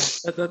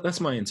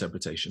my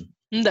interpretation.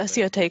 That's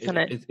your take on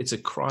it. It's a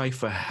cry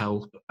for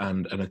help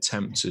and an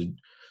attempt to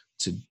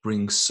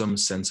bring some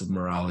sense of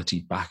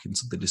morality back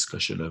into the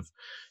discussion of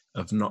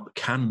not,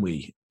 can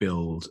we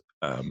build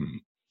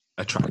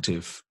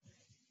attractive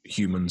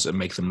humans and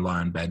make them lie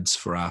on beds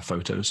for our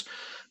photos?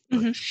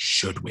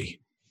 Should we?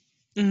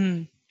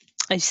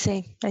 I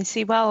see.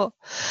 Well,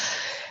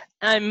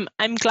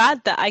 I'm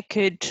glad that I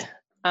could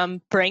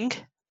bring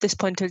this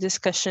point of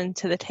discussion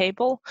to the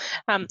table.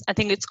 I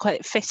think it's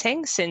quite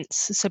fitting, since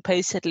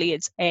supposedly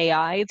it's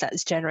AI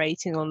that's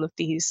generating all of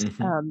these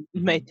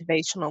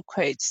motivational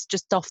quotes,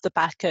 just off the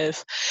back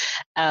of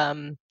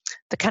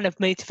the kind of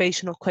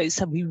motivational quotes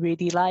that we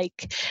really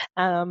like.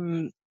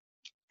 And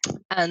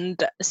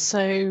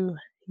so,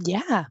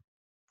 yeah,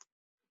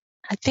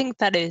 I think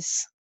that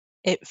is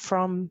it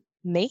from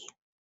me.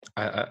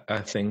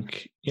 I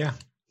think, yeah.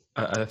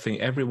 I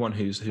think everyone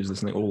who's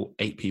listening, all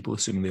 8 people,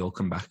 assuming they all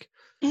come back,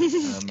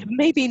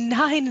 maybe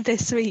 9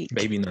 this week,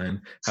 maybe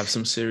 9, have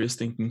some serious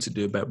thinking to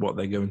do about what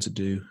they're going to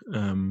do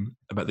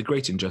about the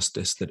great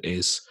injustice that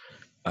is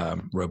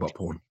robot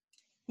porn.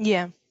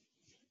 Yeah,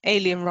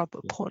 alien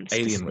robot porn.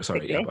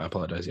 Sorry, I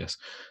apologize. Yes,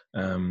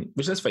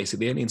 which, let's face it,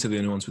 the aliens are the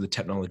only ones with the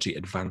technology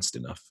advanced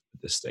enough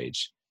at this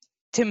stage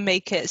to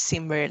make it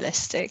seem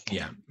realistic.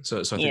 Yeah. So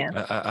I think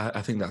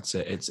I think that's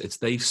it. It's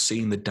they've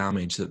seen the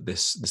damage that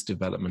this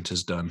development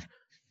has done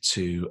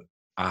to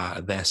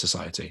their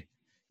society,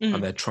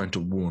 and they're trying to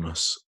warn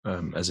us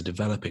as a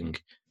developing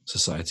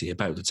society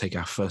about to take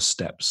our first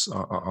steps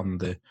on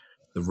the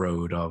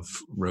road of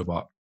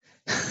robot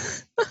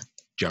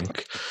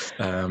junk.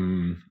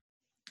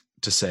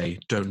 To say,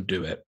 don't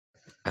do it,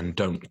 and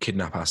don't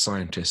kidnap our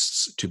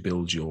scientists to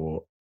build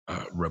your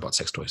robot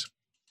sex toys.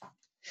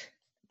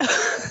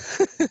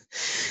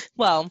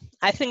 Well,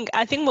 I think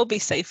we'll be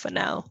safe for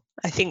now.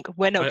 I think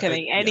we're not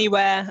going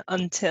anywhere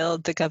until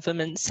the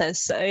government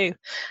says so.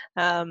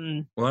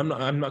 Well,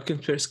 I'm not a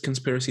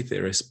conspiracy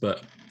theorist,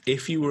 but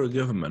if you were a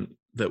government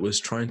that was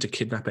trying to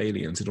kidnap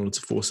aliens in order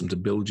to force them to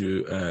build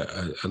you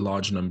a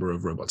large number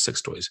of robot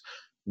sex toys,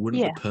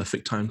 wouldn't the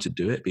perfect time to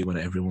do it be when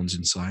everyone's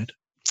inside?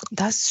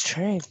 That's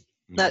true.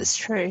 That's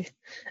true.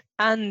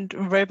 And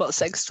robot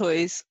sex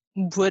toys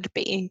would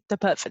be the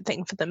perfect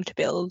thing for them to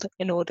build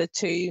in order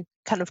to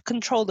kind of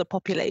control the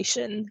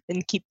population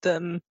and keep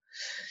them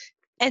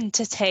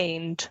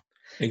entertained.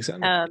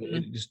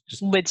 Exactly.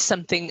 With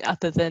something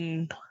other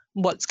than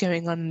what's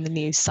going on in the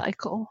news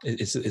cycle.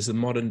 It's the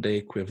modern day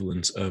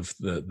equivalent of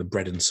the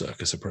bread and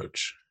circus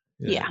approach.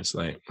 It's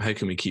like, how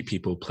can we keep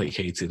people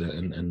placated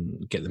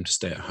and get them to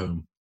stay at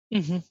home?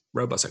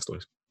 Robot sex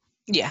toys.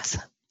 Yes.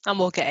 And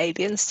we'll get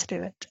aliens to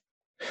do it.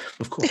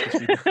 Of course.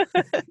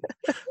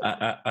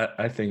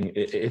 I think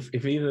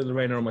if either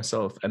Lorena or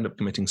myself end up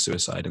committing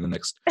suicide in the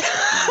next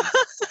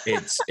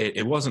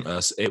it wasn't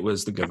us, it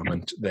was the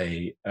government.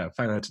 They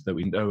found out that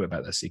we know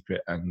about their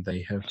secret, and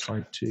they have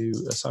tried to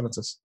silence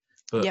us.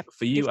 But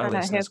for you, our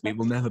listeners, we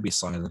will never be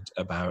silent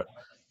about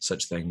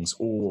such things,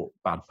 or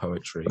bad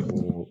poetry,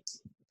 or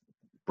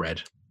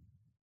bread.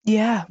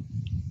 Yeah.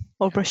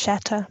 Or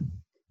bruschetta.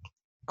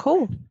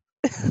 Cool.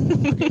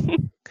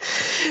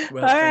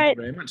 Well, thank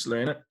you very much,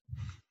 Lorena.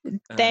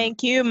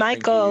 Thank you,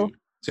 Michael. Thank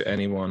you to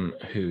anyone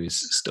who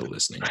is still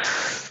listening.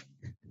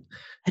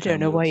 I don't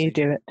know why you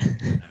do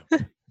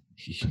it.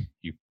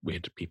 You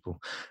weird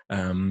people.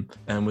 And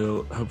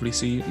we'll hopefully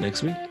see you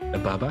next week.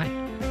 Bye-bye.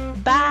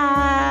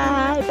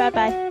 Bye.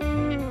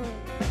 Bye-bye.